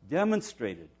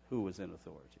demonstrated who was in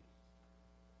authority.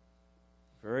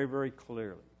 Very, very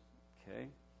clearly. Okay?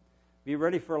 Be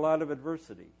ready for a lot of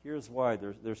adversity. Here's why.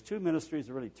 There's two ministries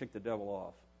that really tick the devil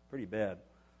off pretty bad.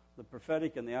 The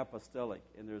prophetic and the apostolic.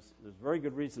 And there's very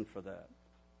good reason for that.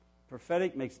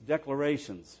 Prophetic makes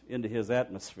declarations into his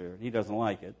atmosphere. He doesn't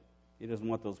like it. He doesn't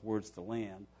want those words to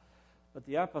land. But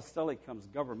the apostolic comes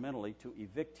governmentally to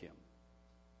evict him.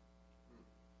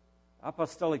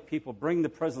 Apostolic people bring the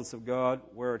presence of God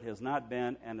where it has not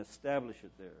been and establish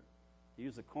it there. To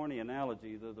use a corny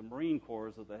analogy, they're the Marine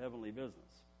Corps of the heavenly business.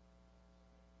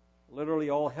 Literally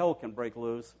all hell can break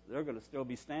loose. They're going to still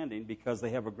be standing because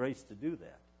they have a grace to do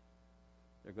that.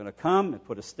 They're going to come and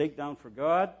put a stake down for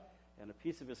God, and a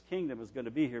piece of his kingdom is going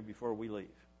to be here before we leave.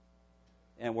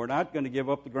 And we're not going to give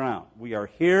up the ground. We are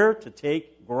here to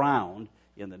take ground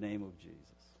in the name of Jesus.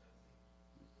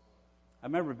 I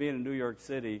remember being in New York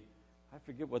City. I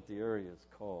forget what the area is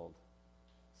called.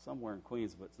 Somewhere in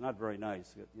Queens, but it's not very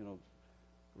nice. You know,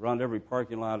 around every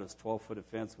parking lot is 12-foot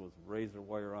fence with razor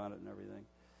wire on it and everything.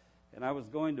 And I was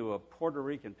going to a Puerto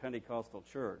Rican Pentecostal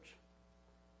church,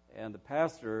 and the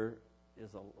pastor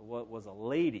was a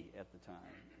lady at the time,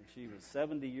 and she was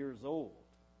 70 years old.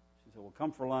 She said, well,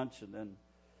 come for lunch, and then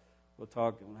we'll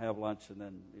talk and we'll have lunch, and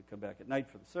then you come back at night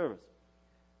for the service.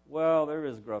 Well, there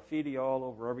is graffiti all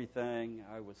over everything.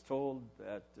 I was told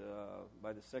that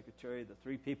by the secretary that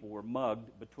 3 people were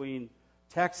mugged between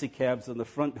taxi cabs in the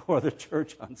front door of the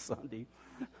church on Sunday.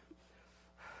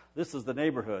 This is the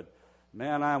neighborhood.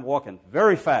 Man, I'm walking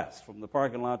very fast from the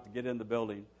parking lot to get in the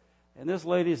building. And this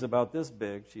lady's about this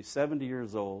big. She's 70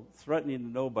 years old,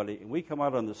 threatening nobody. And we come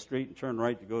out on the street and turn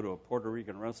right to go to a Puerto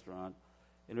Rican restaurant,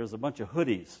 and there's a bunch of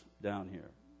hoodies down here.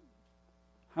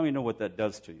 How many know what that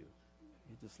does to you?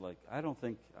 You're just like, I don't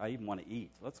think I even want to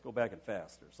eat. Let's go back and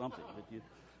fast or something.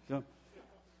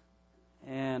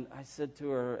 And I said to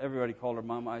her, everybody called her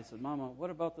Mama. I said, Mama, what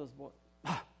about those boys?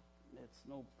 It's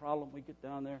no problem. We get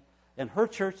down there. In her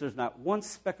church, there's not one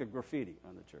speck of graffiti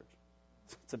on the church.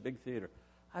 It's a big theater.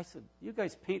 I said, you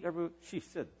guys paint everywhere? She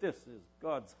said, this is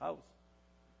God's house.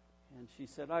 And she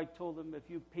said, I told him if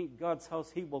you paint God's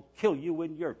house, he will kill you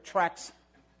in your tracks.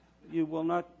 You will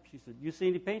not. She said, you see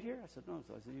any paint here? I said, no.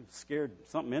 So I said, you scared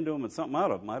something into him and something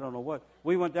out of him. I don't know what.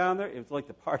 We went down there. It was like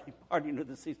the party into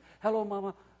the seas. Hello,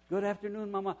 Mama. Good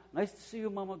afternoon, Mama. Nice to see you,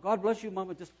 Mama. God bless you,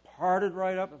 Mama. Just parted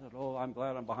right up. I said, oh, I'm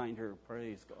glad I'm behind her.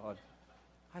 Praise God.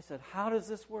 I said, how does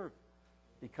this work?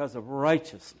 Because of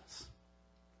righteousness.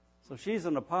 So she's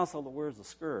an apostle that wears a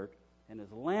skirt, and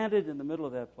has landed in the middle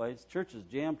of that place. Church is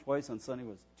jammed twice on Sunday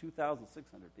with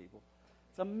 2,600 people.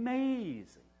 It's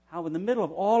amazing how in the middle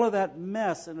of all of that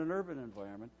mess in an urban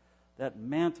environment, that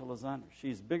mantle is on her.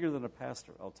 She's bigger than a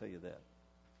pastor, I'll tell you that.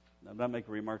 I'm not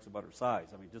making remarks about her size.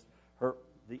 I mean, just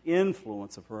the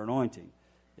influence of her anointing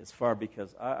is far,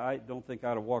 because I don't think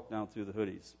I'd have walked down through the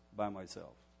hoodies by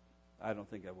myself. I don't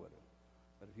think I would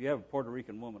have. But if you have a Puerto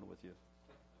Rican woman with you,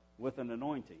 with an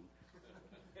anointing,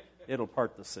 it'll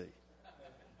part the sea.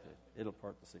 It'll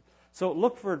part the sea. So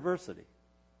look for adversity.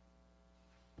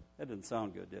 That didn't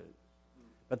sound good, did it?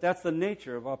 But that's the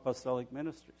nature of apostolic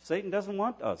ministry. Satan doesn't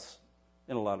want us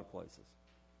in a lot of places.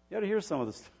 You ought to hear some of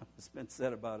the stuff that's been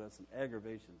said about us and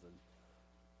aggravations.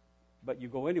 But you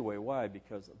go anyway. Why?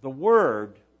 Because the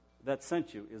word that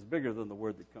sent you is bigger than the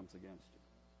word that comes against you.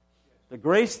 The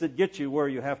grace that gets you where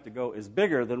you have to go is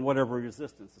bigger than whatever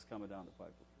resistance is coming down the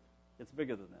pipeline. It's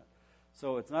bigger than that.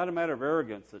 So it's not a matter of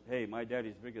arrogance that, hey, my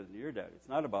daddy's bigger than your daddy. It's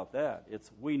not about that. It's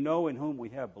we know in whom we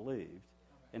have believed.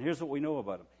 And here's what we know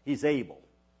about him. He's able.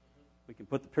 We can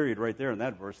put the period right there in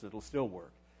that verse, and it'll still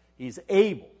work. He's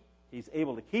able. He's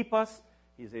able to keep us.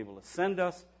 He's able to send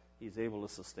us. He's able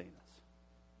to sustain us.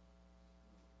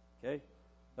 Okay?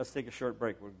 Let's take a short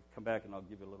break. We'll come back, and I'll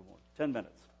give you a little more. 10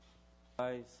 minutes.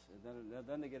 And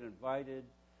then they get invited,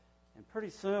 and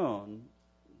pretty soon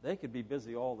they could be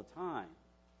busy all the time.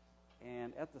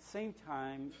 And at the same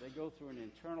time, they go through an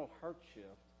internal heart shift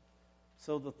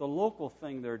so that the local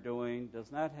thing they're doing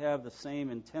does not have the same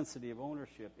intensity of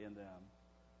ownership in them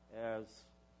as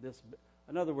this.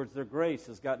 In other words, their grace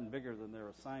has gotten bigger than their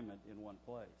assignment in one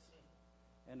place.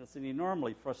 And it's an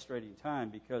enormously frustrating time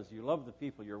because you love the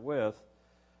people you're with,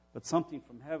 but something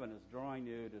from heaven is drawing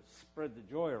you to spread the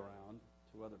joy around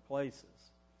to other places.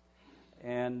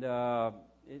 And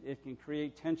it can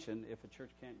create tension if a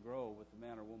church can't grow with the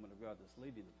man or woman of God that's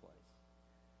leading the place.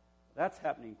 That's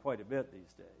happening quite a bit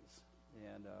these days.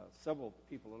 And several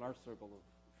people in our circle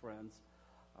of friends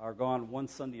are gone one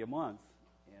Sunday a month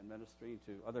and ministering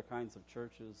to other kinds of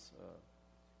churches.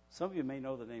 Some of you may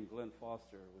know the name Glenn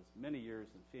Foster. It was many years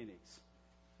in Phoenix,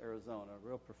 Arizona, a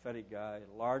real prophetic guy,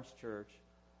 a large church.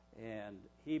 And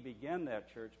he began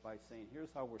that church by saying, here's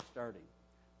how we're starting.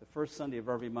 The first Sunday of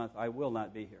every month, I will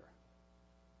not be here.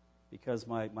 Because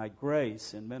my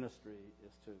grace in ministry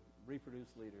is to reproduce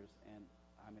leaders, and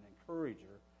I'm an encourager.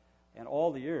 And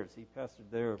all the years, he pastored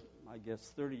there, I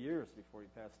guess, 30 years before he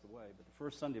passed away. But the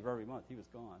first Sunday of every month, he was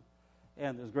gone.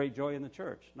 And there's great joy in the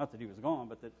church. Not that he was gone,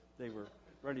 but that they were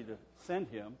ready to send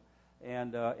him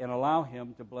and allow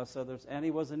him to bless others. And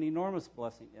he was an enormous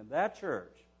blessing. And that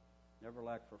church never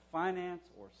lacked for finance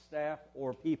or staff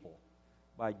or people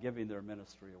by giving their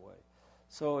ministry away.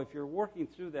 So if you're working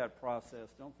through that process,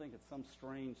 don't think it's some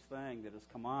strange thing that has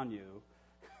come on you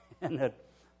and that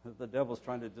the devil's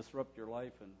trying to disrupt your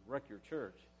life and wreck your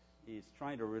church. He's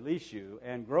trying to release you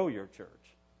and grow your church.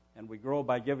 And we grow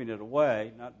by giving it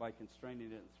away, not by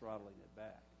constraining it and throttling it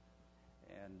back.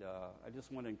 And I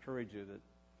just want to encourage you that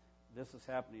this is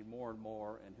happening more and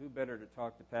more, and who better to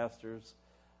talk to pastors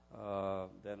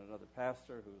than another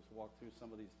pastor who's walked through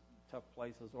some of these tough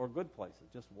places or good places.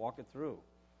 Just walk it through.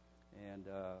 And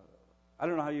I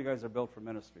don't know how you guys are built for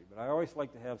ministry, but I always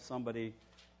like to have somebody,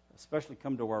 especially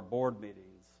come to our board meetings,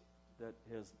 that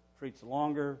has preached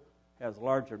longer, has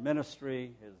larger ministry,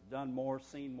 has done more,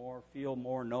 seen more, feel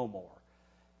more, know more.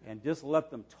 And just let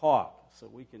them talk so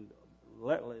we can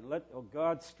let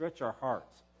God stretch our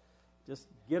hearts. Just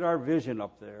get our vision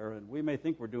up there, and we may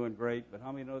think we're doing great, but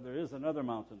how many know there is another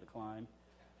mountain to climb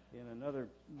and another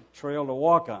trail to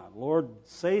walk on? Lord,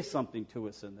 say something to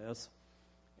us in this.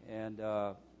 And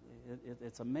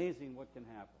it's amazing what can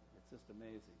happen. It's just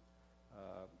amazing.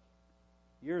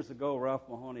 Years ago, Ralph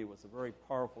Mahoney was a very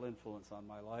powerful influence on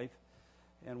my life.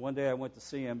 And one day I went to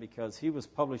see him because he was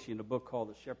publishing a book called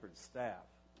The Shepherd's Staff.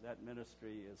 That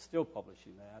ministry is still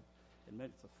publishing that.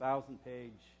 It's a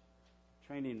 1,000-page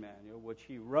training manual, which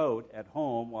he wrote at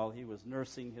home while he was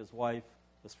nursing his wife,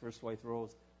 his first wife,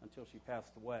 Rose, until she passed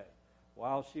away.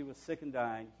 While she was sick and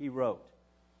dying, he wrote.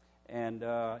 And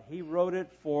he wrote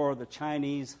it for the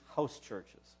Chinese house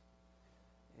churches.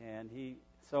 And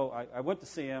so I went to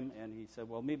see him, and he said,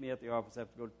 well, meet me at the office. I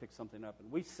have to go to pick something up. And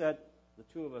we set the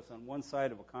two of us on one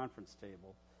side of a conference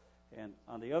table. And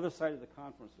on the other side of the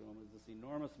conference room is this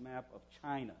enormous map of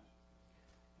China.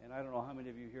 And I don't know how many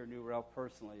of you here knew Ralph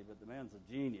personally, but the man's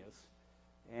a genius.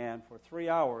 And for 3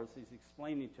 hours, he's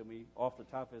explaining to me off the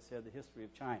top of his head the history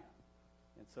of China.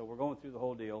 And so we're going through the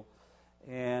whole deal.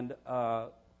 And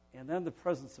then the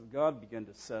presence of God began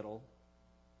to settle.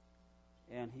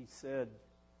 And he said,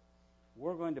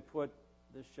 we're going to put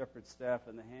this shepherd's staff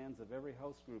in the hands of every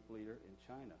house group leader in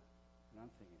China. And I'm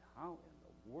thinking, how in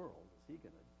the world is he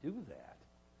going to do that?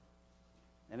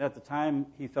 And at the time,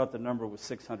 he thought the number was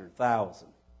 600,000.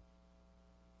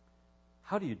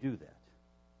 How do you do that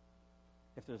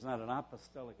if there's not an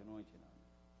apostolic anointing on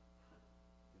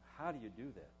you? How do you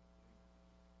do that?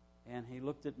 And he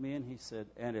looked at me and he said,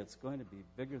 and it's going to be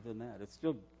bigger than that. It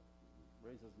still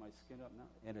raises my skin up now.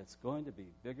 And it's going to be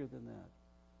bigger than that.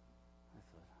 I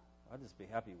thought, I'll just be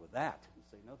happy with that and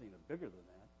say nothing is bigger than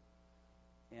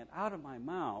that. And out of my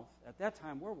mouth, at that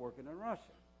time we're working in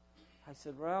Russia. I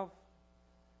said, Ralph,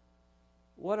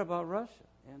 what about Russia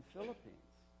and Philippines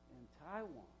and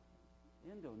Taiwan,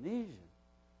 Indonesia?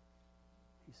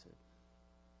 He said,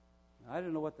 I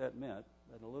didn't know what that meant.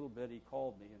 But in a little bit he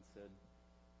called me and said,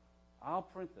 I'll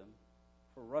print them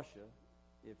for Russia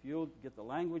if you'll get the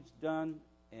language done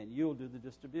and you'll do the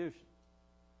distribution.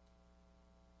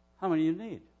 How many do you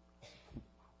need? I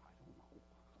don't know.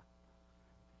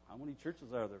 How many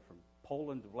churches are there from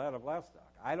Poland to Vladivostok?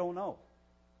 I don't know,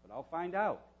 but I'll find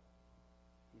out.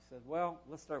 He said, well,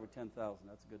 let's start with 10,000.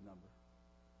 That's a good number.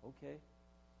 Okay.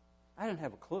 I didn't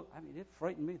have a clue. I mean, it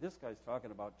frightened me. This guy's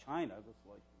talking about China. It's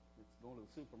like it's going to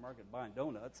the supermarket buying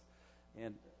donuts.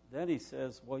 And then he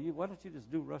says, well, why don't you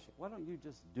just do Russia? Why don't you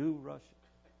just do Russia?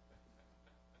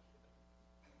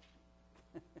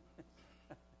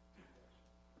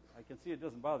 I can see it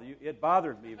doesn't bother you. It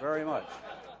bothered me very much.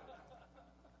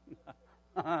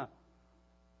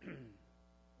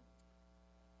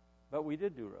 But we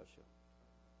did do Russia.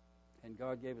 And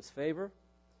God gave us favor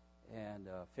and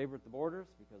favor at the borders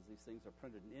because these things are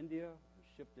printed in India, are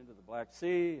shipped into the Black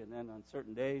Sea, and then on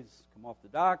certain days come off the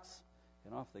docks,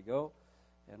 and off they go.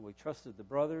 And we trusted the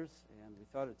brothers, and we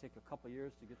thought it would take a couple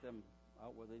years to get them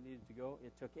out where they needed to go.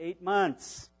 It took 8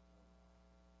 months.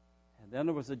 And then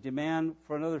there was a demand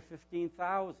for another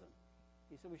 15,000.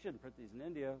 He said, we shouldn't print these in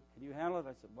India. Can you handle it?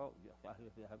 I said, well, yeah,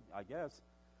 I guess.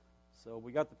 So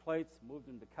we got the plates, moved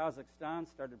them to Kazakhstan,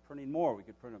 started printing more. We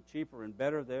could print them cheaper and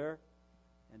better there.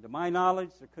 And to my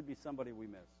knowledge, there could be somebody we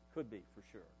missed. Could be, for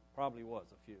sure. Probably was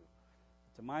a few.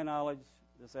 To my knowledge,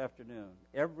 this afternoon,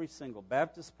 every single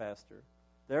Baptist pastor,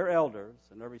 their elders,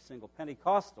 and every single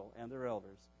Pentecostal and their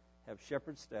elders have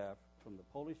shepherd staff from the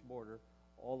Polish border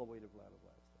all the way to Vladivostok.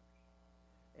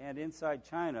 And inside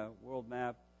China, World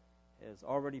Map has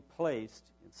already placed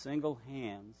in single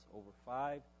hands over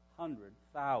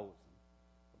 500,000 of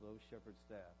those shepherd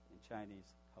staff in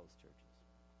Chinese house churches.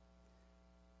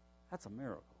 That's a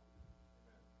miracle.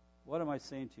 What am I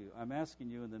saying to you? I'm asking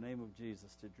you in the name of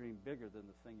Jesus to dream bigger than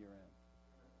the thing you're in.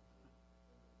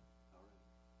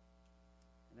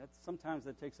 And sometimes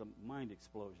that takes a mind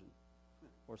explosion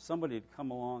or somebody to come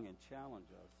along and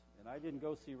challenge us. And I didn't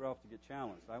go see Ralph to get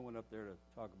challenged. I went up there to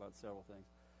talk about several things.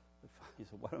 He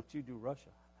said, why don't you do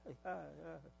Russia? I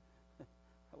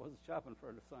wasn't shopping for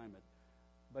an assignment.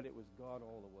 But it was God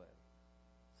all the way.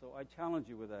 So I challenge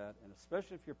you with that, and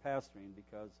especially if you're pastoring,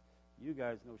 because you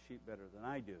guys know sheep better than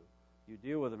I do. You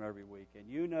deal with them every week, and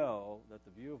you know that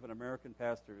the view of an American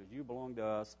pastor is you belong to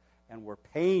us, and we're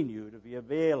paying you to be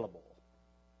available.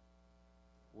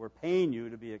 We're paying you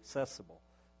to be accessible.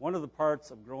 One of the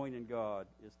parts of growing in God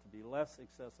is to be less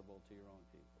accessible to your own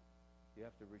people. You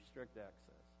have to restrict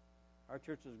access. Our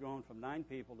church has grown from 9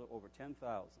 people to over 10,000.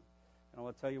 And I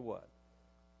want to tell you what.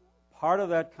 Part of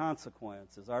that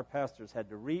consequence is our pastors had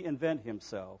to reinvent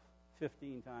himself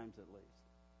 15 times at least.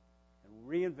 And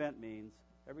reinvent means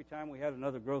every time we had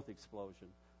another growth explosion,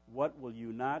 what will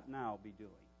you not now be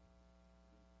doing?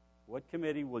 What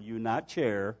committee will you not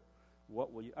chair?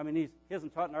 What will you? I mean, he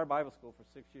hasn't taught in our Bible school for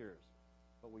 6 years,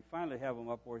 but we finally have him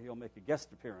up where he'll make a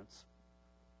guest appearance.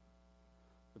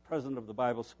 The president of the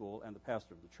Bible school and the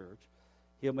pastor of the church.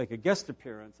 He'll make a guest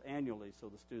appearance annually so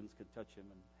the students can touch him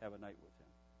and have a night with him.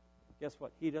 Guess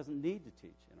what? He doesn't need to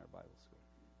teach in our Bible school.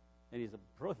 And he's a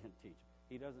brilliant teacher.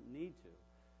 He doesn't need to.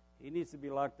 He needs to be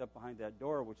locked up behind that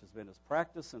door, which has been his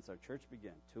practice since our church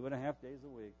began. 2.5 days a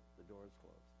week, the door is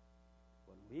closed.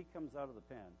 When he comes out of the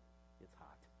pen, it's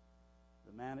hot.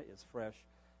 The manna is fresh,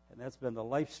 and that's been the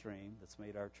life stream that's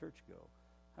made our church go.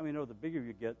 How many know the bigger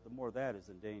you get, the more that is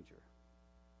in danger?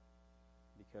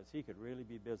 Because he could really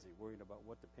be busy worrying about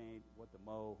what to paint, what to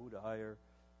mow, who to hire.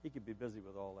 He could be busy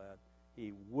with all that.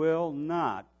 He will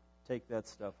not take that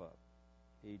stuff up.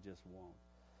 He just won't.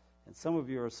 And some of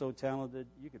you are so talented,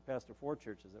 you could pastor 4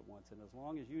 churches at once, and as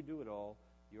long as you do it all,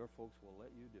 your folks will let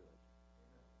you do it.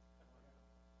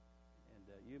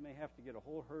 And you may have to get a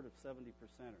whole herd of 70%ers,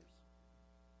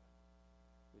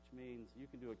 which means you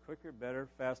can do it quicker, better,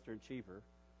 faster, and cheaper.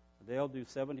 They'll do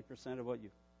 70% of what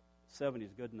you... 70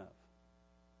 is good enough.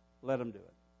 Let them do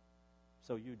it.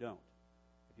 So you don't.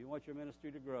 If you want your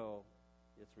ministry to grow,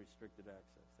 it's restricted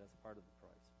access. That's part of the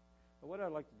price. But what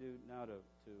I'd like to do now to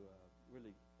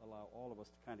really allow all of us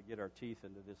to kind of get our teeth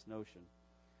into this notion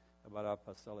about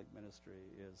apostolic ministry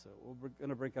is we're going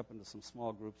to break up into some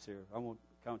small groups here. I won't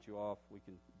count you off. We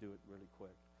can do it really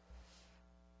quick.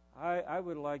 I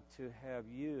would like to have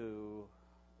you,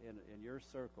 in your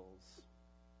circles,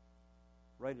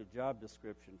 write a job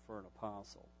description for an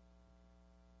apostle.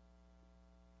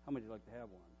 How many would like to have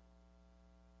one?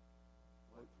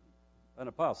 An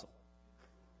apostle.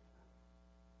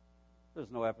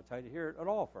 There's no appetite to hear it at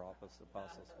all for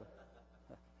apostles.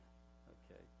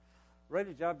 Okay. Write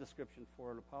a job description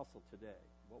for an apostle today.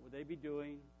 What would they be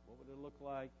doing? What would it look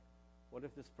like? What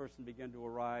if this person began to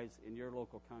arise in your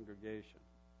local congregation?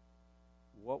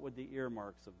 What would the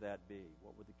earmarks of that be?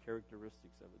 What would the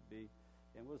characteristics of it be?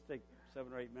 And we'll take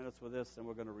 7 or 8 minutes with this, and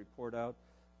we're going to report out.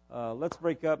 Let's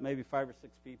break up maybe 5 or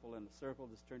 6 people in a circle.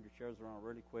 Just turn your chairs around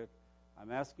really quick.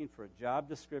 I'm asking for a job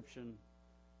description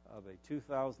of a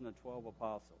 2012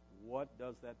 apostle. What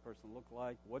does that person look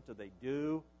like? What do they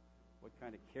do? What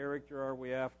kind of character are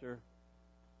we after?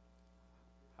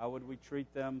 How would we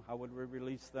treat them? How would we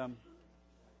release them?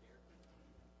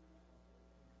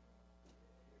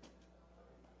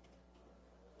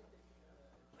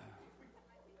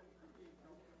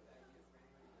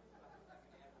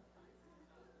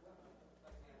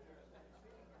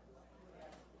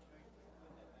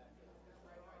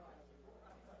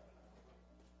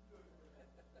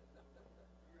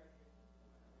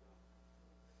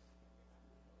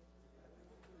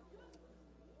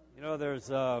 You know, there's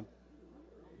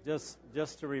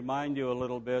just to remind you a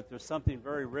little bit, there's something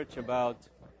very rich in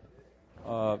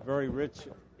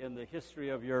the history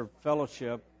of your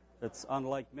fellowship that's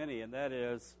unlike many, and that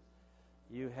is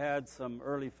you had some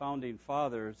early founding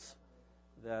fathers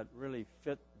that really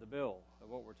fit the bill of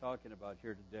what we're talking about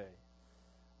here today.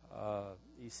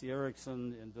 E.C.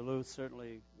 Erickson in Duluth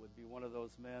certainly would be one of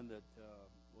those men that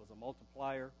was a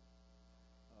multiplier,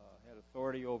 had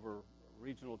authority over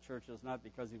regional churches, not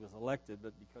because he was elected,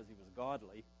 but because he was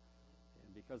godly.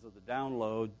 And because of the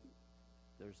download,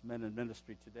 there's men in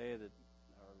ministry today that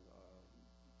are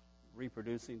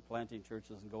reproducing, planting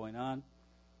churches and going on.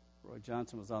 Roy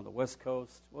Johnson was on the West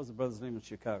Coast. What was the brother's name in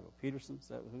Chicago? Peterson? Is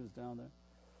that who's down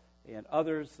there? And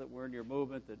others that were in your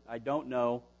movement that I don't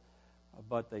know,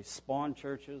 but they spawned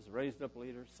churches, raised up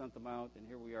leaders, sent them out, and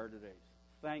here we are today.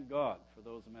 Thank God for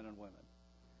those men and women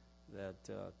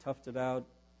that toughed it out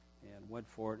and went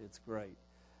for it. It's great.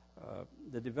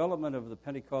 The development of the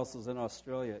Pentecostals in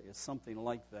Australia is something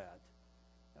like that.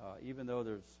 Even though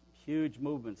there's huge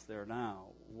movements there now,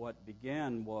 what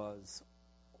began was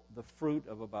the fruit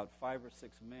of about 5 or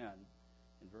 6 men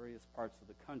in various parts of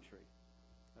the country.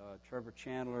 Trevor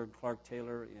Chandler and Clark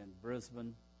Taylor in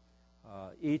Brisbane.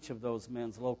 Each of those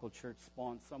men's local church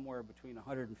spawned somewhere between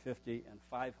 150 and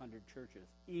 500 churches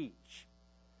each.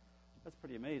 That's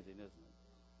pretty amazing, isn't it?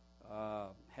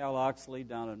 Hal Oxley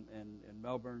down in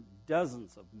Melbourne,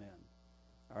 dozens of men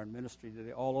are in ministry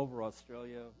today all over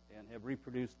Australia and have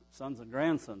reproduced sons and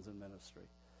grandsons in ministry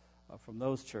from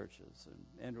those churches.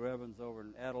 And Andrew Evans over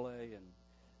in Adelaide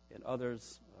and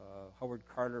others. Howard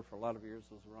Carter for a lot of years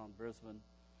was around Brisbane.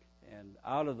 And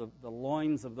out of the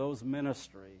loins of those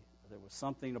ministry, there was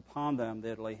something upon them.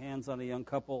 They'd lay hands on a young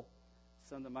couple,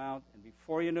 send them out, and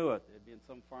before you knew it, they'd be in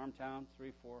some farm town,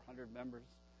 300-400 members.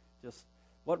 Just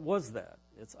what was that?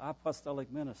 It's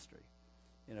apostolic ministry.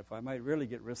 And if I might really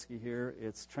get risky here,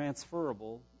 it's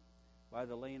transferable by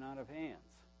the laying on of hands.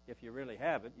 If you really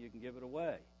have it, you can give it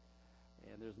away.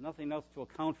 And there's nothing else to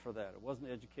account for that. It wasn't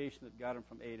education that got them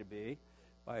from A to B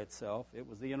by itself. It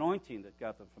was the anointing that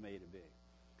got them from A to B.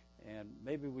 And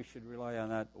maybe we should rely on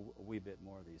that a wee bit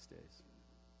more these days.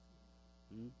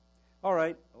 All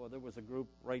right. Well, there was a group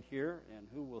right here, and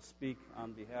who will speak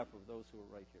on behalf of those who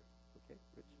are right here? Okay,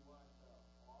 Rich.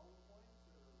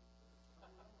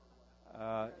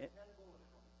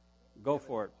 Go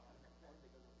for it.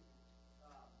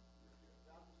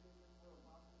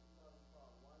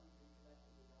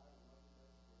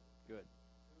 Good.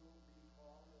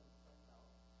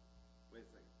 Wait a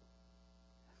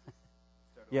second.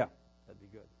 Yeah, that'd be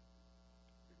good.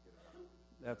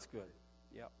 That's good.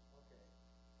 Yeah.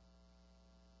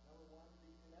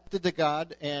 Connected to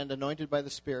God and anointed by the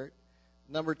Spirit.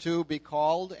 Number 2, be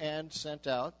called and sent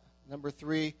out. Number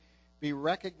 3, be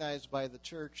recognized by the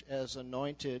church as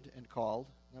anointed and called.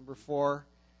 Number 4,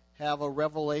 have a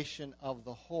revelation of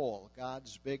the whole,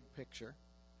 God's big picture.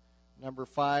 Number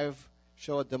 5,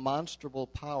 show a demonstrable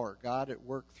power, God at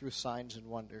work through signs and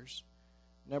wonders.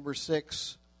 Number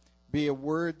 6, be a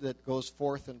word that goes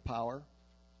forth in power.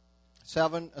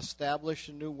 7, establish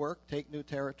a new work, take new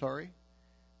territory.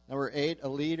 Number 8, a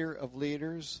leader of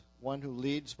leaders, one who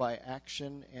leads by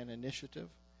action and initiative.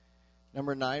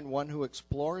 Number 9, one who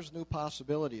explores new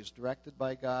possibilities, directed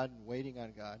by God and waiting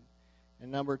on God. And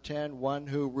number 10, one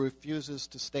who refuses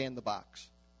to stay in the box.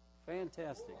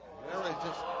 Fantastic.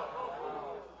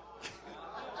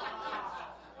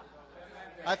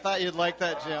 I thought you'd like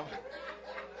that, Jim.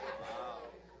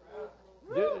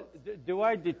 Do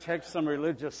I detect some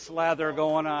religious slather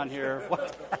going on here?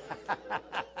 What?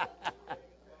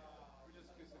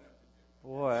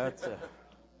 Boy, that's a...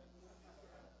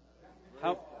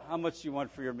 How much do you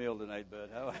want for your meal tonight, bud?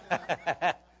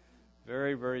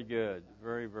 Very, very good.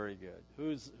 Very, very good.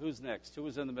 Who's next? Who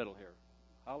is in the middle here?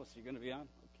 Hollis, you going to be on?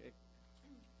 Okay.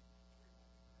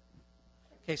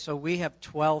 Okay, so we have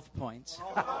 12 points.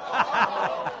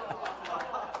 I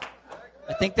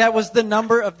think that was the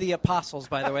number of the apostles,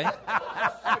 by the way.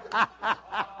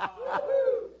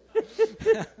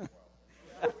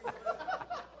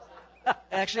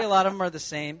 Actually, a lot of them are the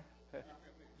same.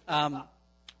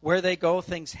 Where they go,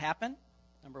 things happen.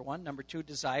 Number 1. Number 2,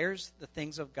 desires the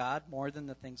things of God more than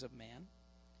the things of man.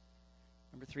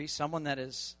 Number 3, someone that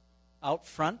is out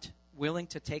front, willing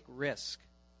to take risk.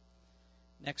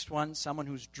 Next one, someone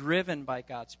who's driven by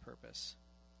God's purpose.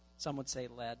 Some would say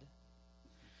led.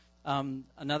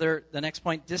 The next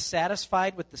point,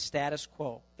 dissatisfied with the status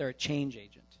quo. They're a change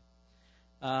agent.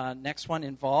 Next one,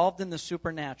 involved in the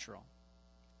supernatural.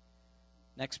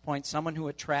 Next point, someone who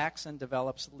attracts and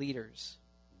develops leaders.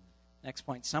 Next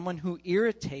point, someone who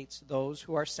irritates those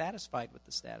who are satisfied with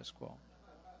the status quo.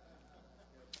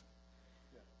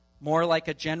 More like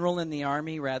a general in the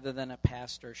army rather than a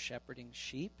pastor shepherding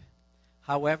sheep.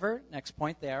 However, next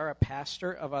point, they are a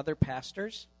pastor of other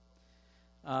pastors.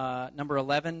 Number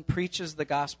 11, preaches the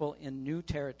gospel in new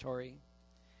territory.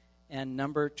 And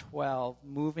number 12,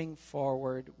 moving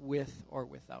forward with or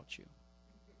without you.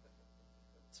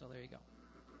 So there you go.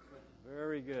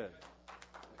 Very good.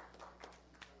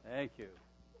 Thank you.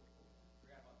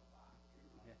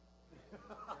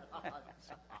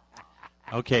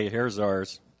 Okay, here's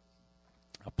ours.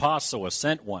 Apostle, a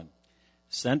sent one,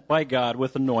 sent by God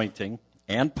with anointing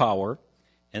and power,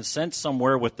 and sent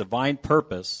somewhere with divine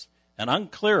purpose, and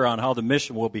unclear on how the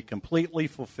mission will be completely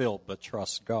fulfilled, but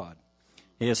trusts God.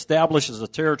 He establishes a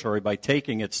territory by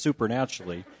taking it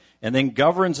supernaturally, and then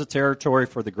governs the territory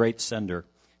for the great sender.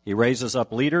 He raises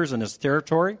up leaders in his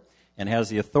territory and has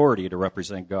the authority to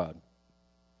represent God.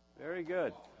 Very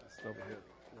good. That's over here.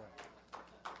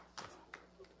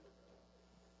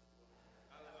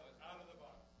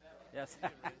 Yes.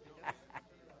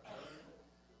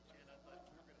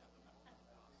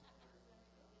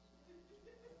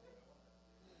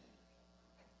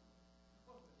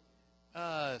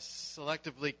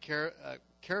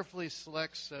 Carefully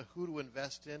selects who to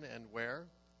invest in and where.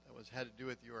 That had to do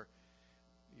with your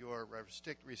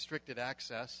restricted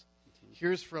access. Mm-hmm.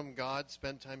 Hears from God,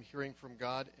 spend time hearing from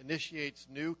God, initiates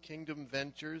new kingdom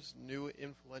ventures, new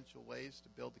influential ways to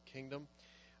build the kingdom,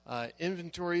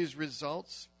 inventories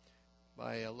results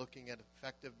by looking at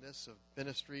effectiveness of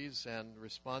ministries and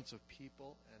response of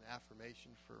people and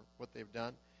affirmation for what they've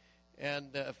done,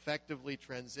 and effectively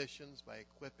transitions by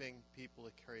equipping people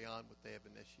to carry on what they have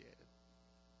initiated.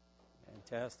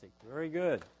 Fantastic. Very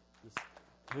good.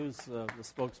 Who's the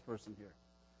spokesperson here?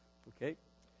 Okay.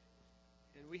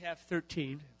 And we have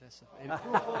 13.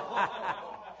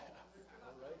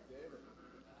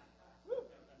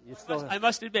 I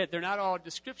must admit, they're not all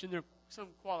description. They're some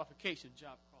qualifications,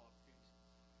 job qualifications.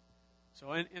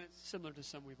 So, and it's similar to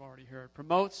some we've already heard.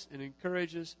 Promotes and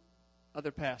encourages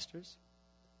other pastors.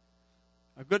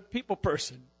 A good people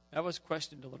person. That was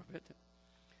questioned a little bit.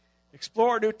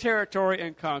 Explore new territory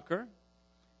and conquer.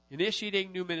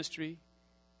 Initiating new ministry.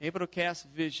 Able to cast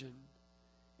vision.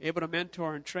 Able to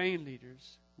mentor and train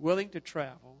leaders. Willing to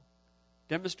travel.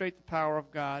 Demonstrate the power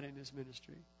of God in his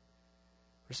ministry.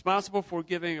 Responsible for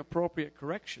giving appropriate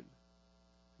correction.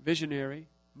 Visionary.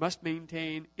 Must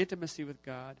maintain intimacy with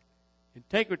God.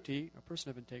 Integrity, a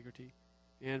person of integrity.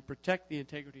 And protect the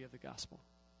integrity of the gospel.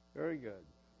 Very good.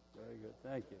 Very good.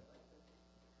 Thank you.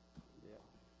 Yeah.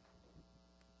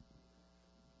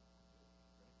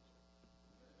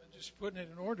 I'm just putting it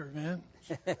in order, man.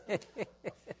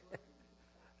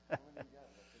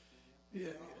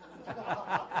 Yeah.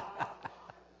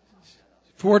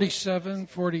 47,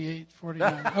 48,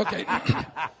 49. Okay.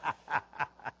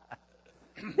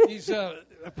 He's a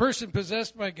person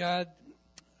possessed by God,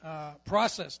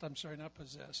 processed. I'm sorry, not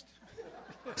possessed.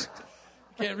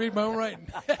 Can't read my own writing.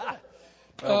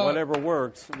 Well, whatever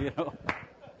works, you know.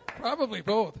 Probably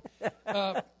both.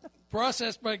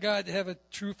 Processed by God to have a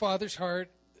true father's heart,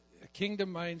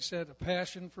 kingdom mindset, a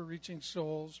passion for reaching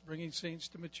souls, bringing saints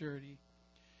to maturity.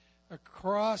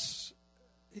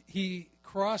 He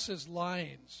crosses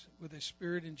lines with a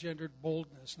spirit-engendered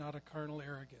boldness, not a carnal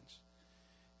arrogance.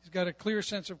 He's got a clear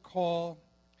sense of call,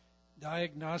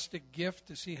 diagnostic gift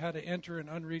to see how to enter an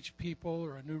unreached people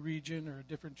or a new region or a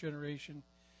different generation.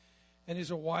 And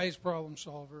he's a wise problem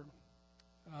solver.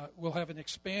 Will have an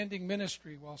expanding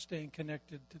ministry while staying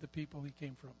connected to the people he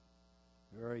came from.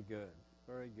 Very good.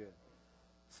 Very good.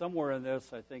 Somewhere in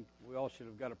this, I think we all should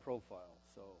have got a profile.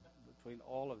 So between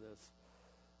all of this,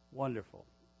 wonderful.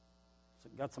 So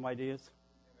got some ideas?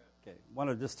 Okay. Want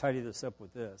to just tidy this up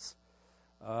with this.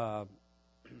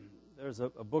 There's a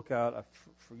book out.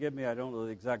 Forgive me, I don't know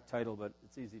the exact title, but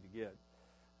it's easy to get.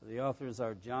 The authors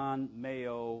are John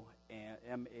Mayo, and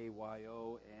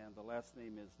M-A-Y-O, and the last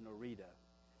name is Norita.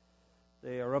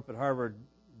 They are up at Harvard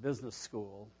Business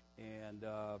School, and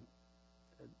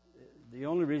the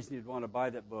only reason you'd want to buy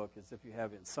that book is if you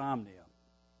have insomnia,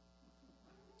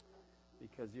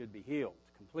 because you'd be healed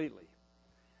completely.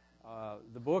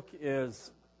 The book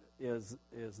is the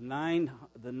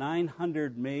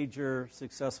 900 major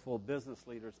successful business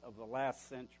leaders of the last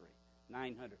century,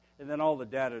 900, and then all the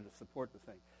data to support the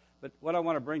thing. But what I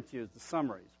want to bring to you is the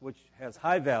summaries, which has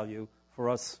high value for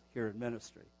us here in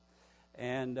ministry.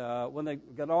 And when they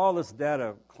got all this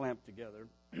data clamped together,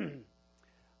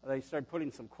 they started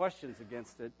putting some questions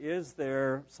against it. Is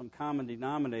there some common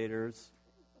denominators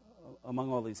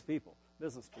among all these people,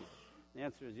 business people? The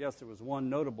answer is yes, there was one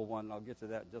notable one, and I'll get to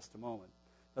that in just a moment.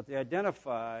 But they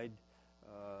identified,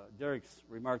 Derek's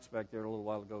remarks back there a little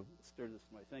while ago stirred this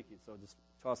to my thinking, so just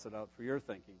toss it out for your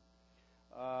thinking.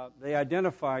 They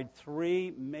identified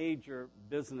three major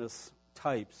business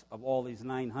types of all these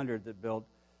 900 that built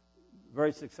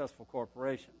very successful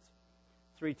corporations.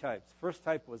 Three types. First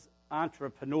type was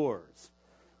entrepreneurs.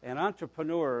 And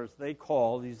entrepreneurs, they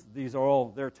call, these are all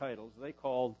their titles, they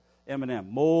called M&M,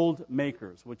 mold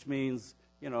makers, which means,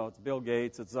 it's Bill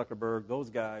Gates, it's Zuckerberg, those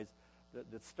guys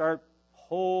that start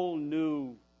whole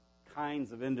new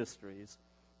kinds of industries.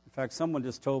 In fact, someone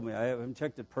just told me, I haven't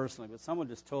checked it personally, but someone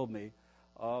just told me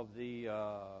of the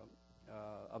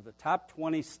top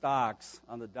 20 stocks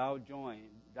on the Dow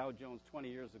Jones 20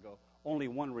 years ago, only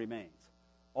one remains.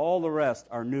 All the rest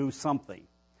are new something.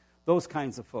 Those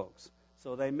kinds of folks.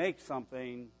 So they make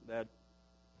something that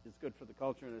is good for the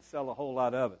culture and they sell a whole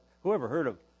lot of it. Whoever heard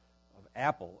of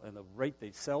Apple and the rate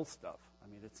they sell stuff? I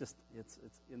mean, it's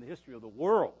in the history of the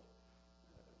world.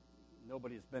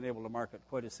 Nobody's been able to market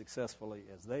quite as successfully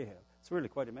as they have. It's really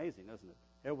quite amazing, isn't it?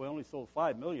 Yeah, we only sold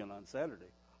 5 million on Saturday.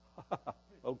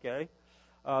 Okay.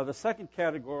 The second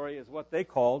category is what they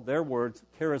called, their words,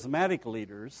 charismatic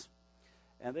leaders.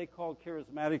 And they called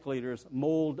charismatic leaders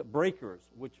mold breakers,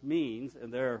 which means,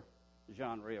 in their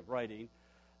genre of writing,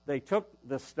 they took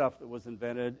the stuff that was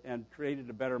invented and created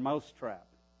a better mousetrap.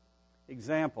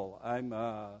 Example, I'm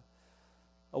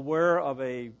aware of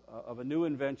a new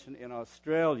invention in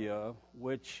Australia,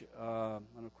 which, I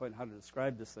don't know quite how to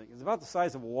describe this thing. It's about the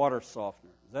size of a water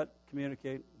softener. Does that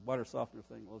communicate? Water softener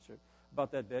thing, well, sure.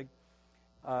 About that big.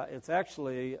 It's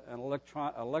actually an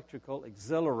electrical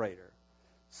exhilarator.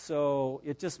 So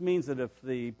it just means that if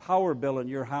the power bill in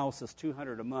your house is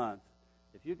 $200 a month,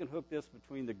 if you can hook this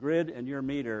between the grid and your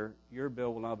meter, your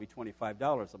bill will now be $25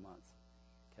 a month.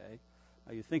 Okay?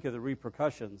 Now you think of the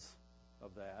repercussions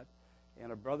of that.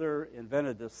 And a brother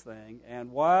invented this thing,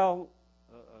 and while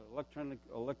an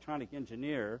electronic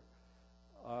engineer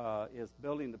is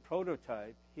building the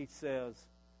prototype, he says,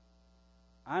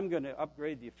 I'm going to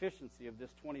upgrade the efficiency of this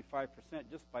 25%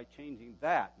 just by changing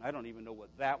that. And I don't even know what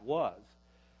that was.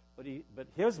 But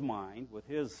his mind, with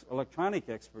his electronic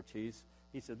expertise,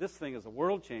 he said, this thing is a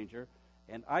world changer,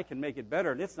 and I can make it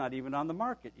better, and it's not even on the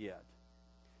market yet.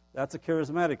 That's a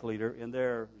charismatic leader in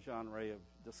their genre of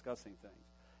discussing things.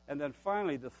 And then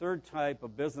finally, the third type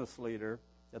of business leader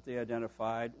that they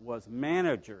identified was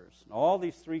managers. And all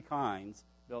these three kinds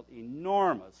built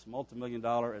enormous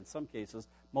multi-million-dollar, in some cases,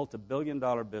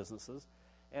 multi-billion-dollar businesses.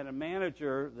 And a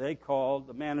manager,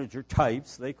 the manager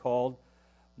types, they called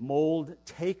mold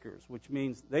takers, which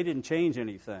means they didn't change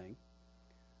anything.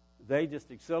 They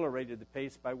just accelerated the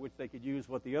pace by which they could use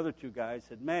what the other two guys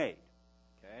had made.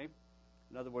 Okay?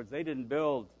 In other words, they didn't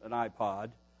build an iPod,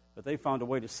 but they found a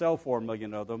way to sell 4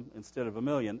 million of them instead of 1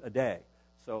 million a day.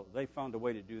 So they found a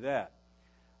way to do that.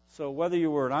 So whether you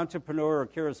were an entrepreneur, or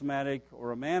charismatic,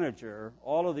 or a manager,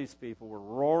 all of these people were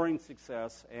roaring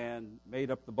success and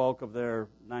made up the bulk of their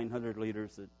 900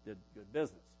 leaders that did good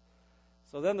business.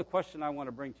 So then the question I want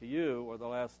to bring to you, or the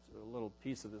last little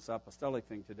piece of this apostolic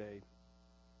thing today,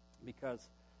 because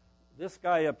this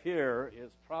guy up here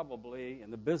is probably,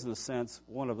 in the business sense,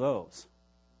 one of those.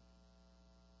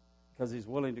 Because he's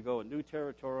willing to go in new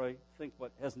territory, think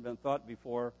what hasn't been thought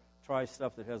before, try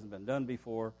stuff that hasn't been done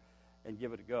before, and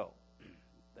give it a go.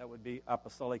 That would be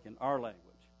apostolic in our language.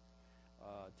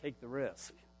 Take the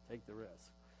risk. Take the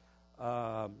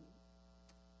risk.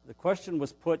 The question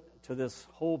was put to this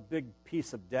whole big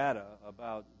piece of data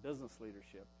about business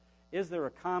leadership. Is there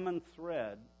a common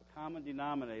thread, a common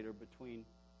denominator between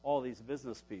all these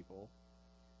business people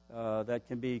that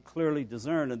can be clearly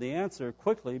discerned? And the answer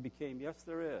quickly became, yes,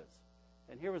 there is.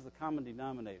 And here was the common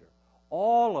denominator.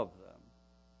 All of them,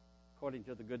 according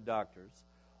to the good doctors,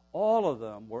 all of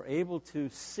them were able to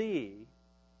see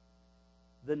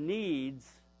the needs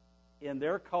in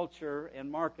their culture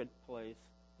and marketplace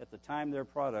at the time their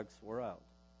products were out.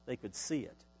 They could see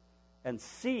it and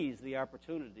seize the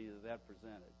opportunity that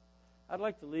presented. I'd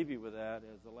like to leave you with that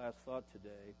as the last thought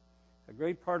today. A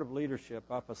great part of leadership,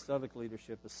 apostolic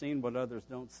leadership, is seeing what others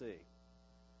don't see.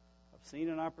 I've seen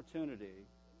an opportunity,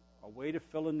 a way to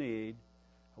fill a need,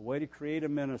 a way to create a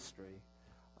ministry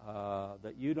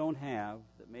that you don't have,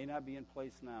 that may not be in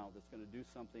place now, that's going to do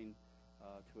something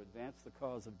to advance the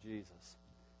cause of Jesus,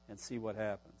 and see what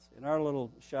happens. In our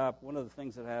little shop, one of the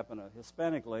things that happened, a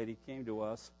Hispanic lady came to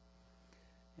us,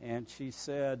 and she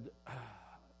said,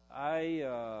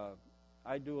 I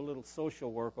do a little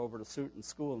social work over at a certain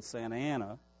school in Santa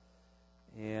Ana,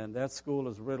 and that school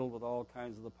is riddled with all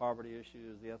kinds of the poverty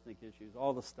issues, the ethnic issues,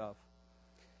 all the stuff.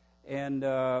 And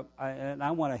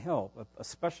I want to help,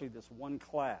 especially this one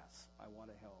class. I want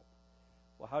to help.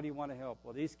 Well, how do you want to help?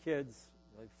 Well, these kids,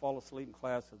 they fall asleep in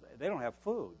class. They don't have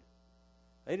food.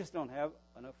 They just don't have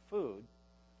enough food.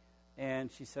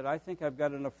 And she said, I think I've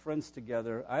got enough friends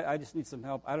together. I just need some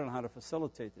help. I don't know how to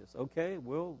facilitate this. Okay,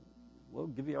 we'll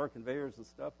give you our conveyors and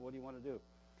stuff. What do you want to do?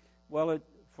 Well,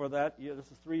 for that,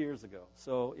 this is 3 years ago.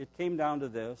 So it came down to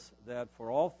this, that for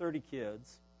all 30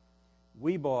 kids,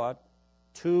 we bought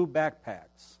 2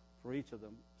 backpacks for each of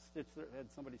them. Had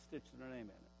somebody stitch their name in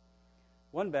it.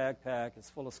 One backpack is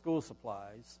full of school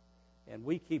supplies, and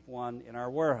we keep one in our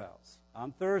warehouse.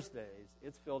 On Thursdays,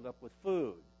 it's filled up with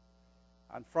food.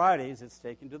 On Fridays, it's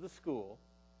taken to the school,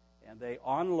 and they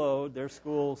unload their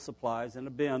school supplies in a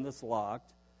bin that's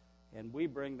locked, and we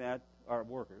bring that, our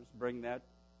workers bring that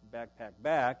backpack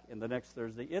back, and the next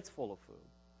Thursday, it's full of food.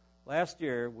 Last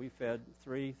year, we fed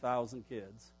 3,000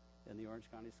 kids in the Orange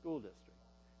County School District.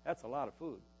 That's a lot of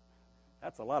food.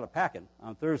 That's a lot of packing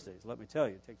on Thursdays, let me tell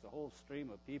you. It takes a whole stream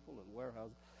of people and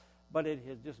warehouses. But it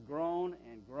has just grown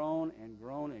and grown and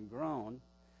grown and grown.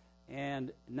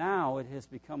 And now it has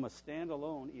become a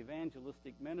standalone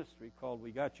evangelistic ministry called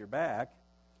We Got Your Back.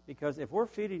 Because if we're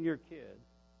feeding your kid,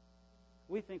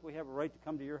 we think we have a right to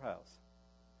come to your house.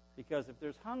 Because if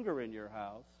there's hunger in your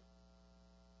house,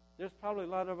 there's probably a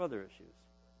lot of other issues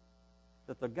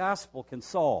that the gospel can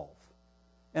solve.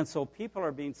 And so people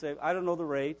are being saved. I don't know the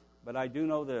rate, but I do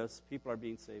know this. People are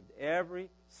being saved every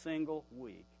single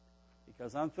week.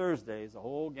 Because on Thursdays, a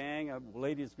whole gang of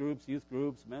ladies groups, youth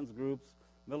groups, men's groups,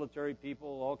 military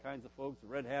people, all kinds of folks,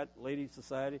 Red Hat Ladies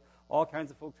Society, all kinds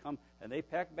of folks come, and they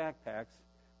pack backpacks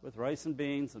with rice and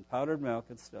beans and powdered milk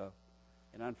and stuff.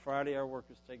 And on Friday, our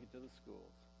workers take it to the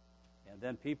schools. And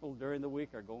then people during the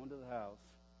week are going to the house.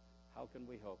 How can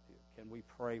we help you? Can we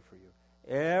pray for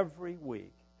you? Every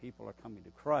week, people are coming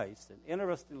to Christ. And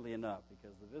interestingly enough,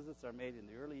 because the visits are made in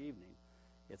the early evening,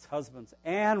 it's husbands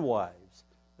and wives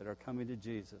that are coming to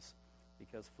Jesus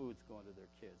because food's going to their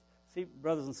kids. See,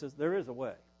 brothers and sisters, there is a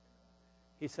way.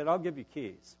 He said, I'll give you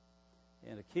keys.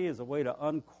 And a key is a way to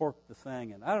uncork the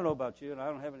thing. And I don't know about you, and I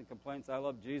don't have any complaints. I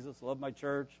love Jesus, love my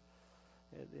church,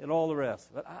 and all the rest.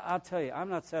 But I'll tell you, I'm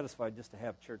not satisfied just to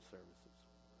have church services.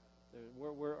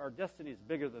 Our destiny is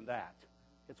bigger than that.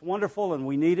 It's wonderful, and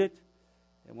we need it.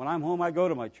 And when I'm home, I go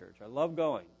to my church. I love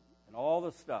going and all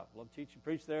this stuff. Love teaching,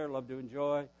 preach there, love to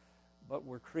enjoy. But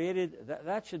we're created,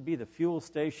 that should be the fuel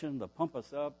station, the pump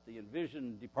us up, the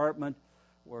envision department,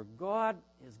 where God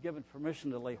has given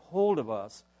permission to lay hold of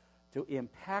us to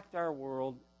impact our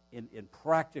world in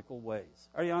practical ways.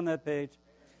 Are you on that page?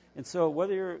 And so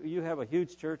whether you have a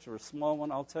huge church or a small one,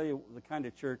 I'll tell you the kind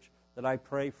of church that I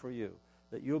pray for you,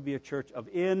 that you'll be a church of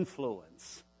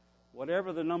influence,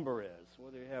 whatever the number is,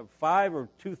 whether you have 5 or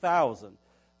 2,000,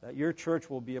 that your church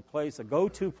will be a place, a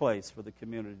go-to place for the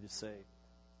community to save.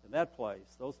 In that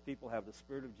place, those people have the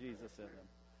Spirit of Jesus in them.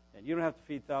 And you don't have to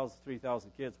feed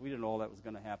 3,000 kids. We didn't know all that was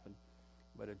going to happen,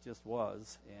 but it just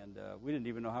was. And we didn't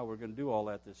even know how we were going to do all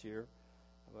that this year.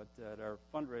 But at our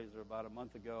fundraiser about a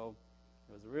month ago,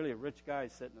 there was really a rich guy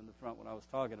sitting in the front when I was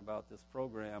talking about this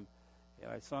program.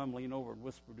 And I saw him lean over and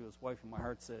whisper to his wife, and my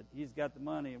heart said, he's got the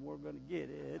money, and we're going to get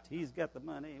it. He's got the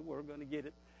money, and we're going to get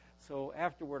it. So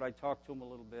afterward, I talked to him a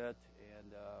little bit,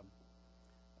 and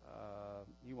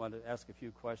he wanted to ask a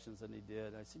few questions, and he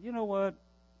did. I said, you know what?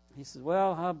 He said,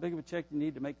 well, how big of a check do you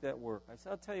need to make that work? I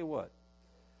said, I'll tell you what.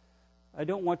 I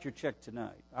don't want your check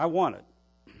tonight. I want it,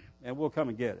 and we'll come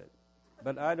and get it.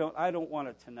 But I don't want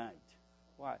it tonight.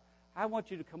 Why? I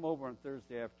want you to come over on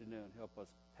Thursday afternoon and help us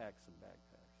pack some backpacks.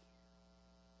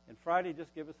 And Friday,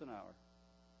 just give us an hour.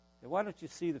 And why don't you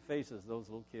see the faces of those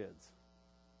little kids?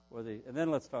 And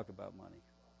then let's talk about money.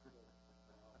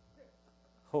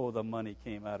 Oh, the money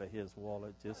came out of his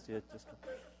wallet.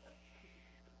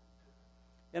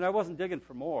 And I wasn't digging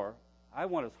for more. I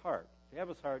want his heart. If you have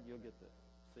his heart, you'll get this.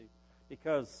 See?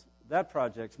 Because that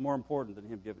project's more important than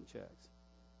him giving checks.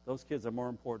 Those kids are more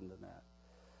important than that.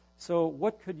 So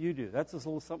what could you do? That's this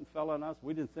little something fell on us.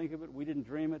 We didn't think of it. We didn't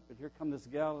dream it. But here come this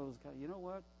gal and this guy. You know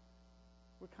what?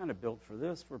 We're kind of built for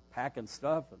this. We're packing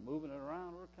stuff and moving it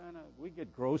around. We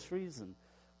get groceries, and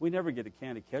we never get a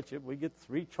can of ketchup. We get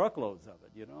 3 truckloads of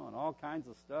it, and all kinds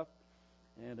of stuff.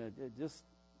 And it just,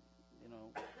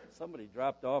 somebody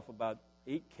dropped off about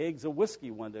 8 kegs of whiskey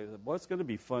one day. Boy, it's going to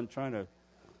be fun trying to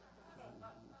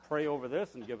pray over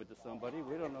this and give it to somebody.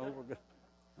 We don't know who we're going to.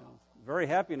 Very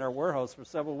happy in our warehouse for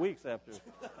several weeks after.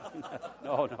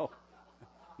 No.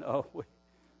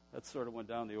 That sort of went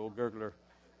down the old gurgler.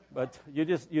 But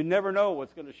you never know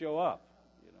what's going to show up.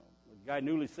 A guy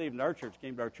newly saved in our church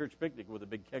came to our church picnic with a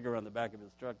big kegger on the back of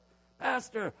his truck.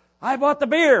 Pastor, I bought the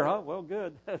beer. Oh, well,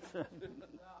 good.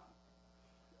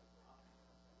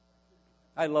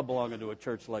 I love belonging to a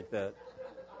church like that.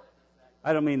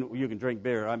 I don't mean you can drink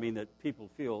beer. I mean that people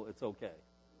feel it's okay.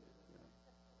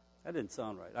 That didn't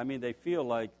sound right. I mean, they feel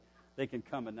like they can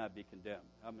come and not be condemned.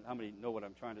 How many know what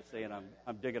I'm trying to say, and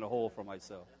I'm digging a hole for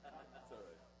myself?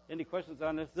 Any questions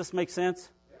on this? Does this make sense?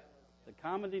 The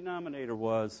common denominator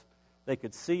was they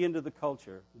could see into the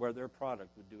culture where their product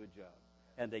would do a job,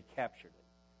 and they captured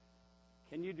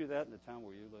it. Can you do that in the town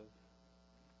where you live?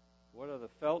 What are the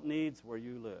felt needs where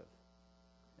you live?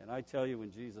 And I tell you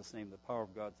in Jesus' name, the power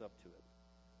of God's up to it,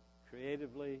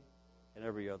 creatively and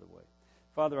every other way.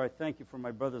 Father, I thank you for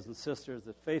my brothers and sisters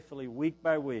that faithfully, week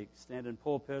by week, stand in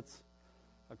pulpits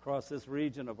across this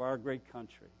region of our great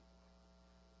country.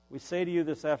 We say to you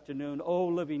this afternoon, O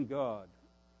living God,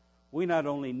 we not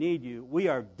only need you, we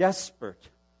are desperate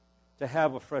to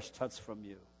have a fresh touch from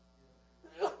you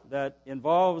that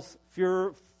involves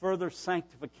further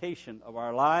sanctification of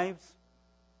our lives,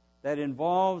 that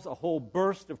involves a whole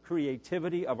burst of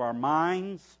creativity of our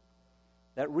minds,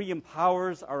 that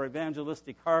re-empowers our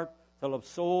evangelistic heart to love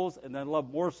souls and then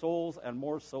love more souls and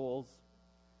more souls.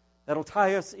 That'll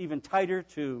tie us even tighter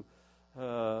to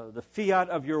the fiat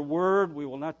of your word. We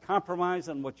will not compromise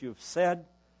on what you've said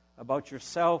about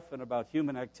yourself and about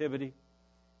human activity.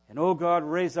 And, oh God,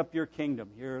 raise up your kingdom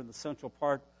here in the central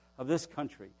part of this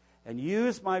country and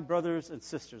use my brothers and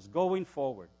sisters going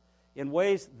forward in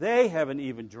ways they haven't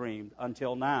even dreamed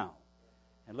until now.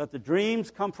 And let the dreams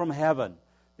come from heaven,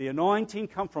 the anointing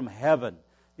come from heaven,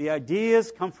 the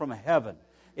ideas come from heaven,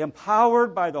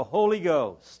 empowered by the Holy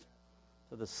Ghost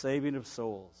to the saving of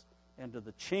souls and to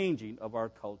the changing of our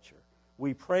culture.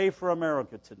 We pray for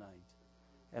America tonight,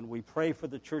 and we pray for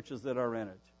the churches that are in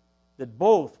it, that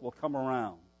both will come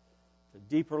around to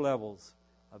deeper levels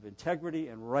of integrity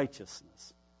and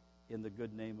righteousness in the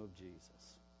good name of Jesus.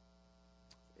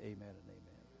 Amen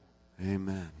and amen.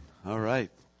 Amen. All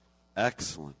right.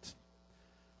 Excellent.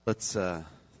 Let's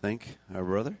thank our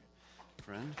brother,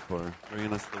 friend, for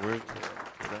bringing us the word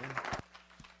today.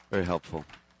 Very helpful.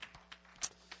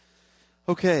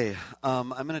 Okay, I'm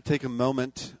going to take a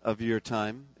moment of your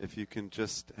time, if you can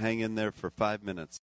just hang in there for 5 minutes.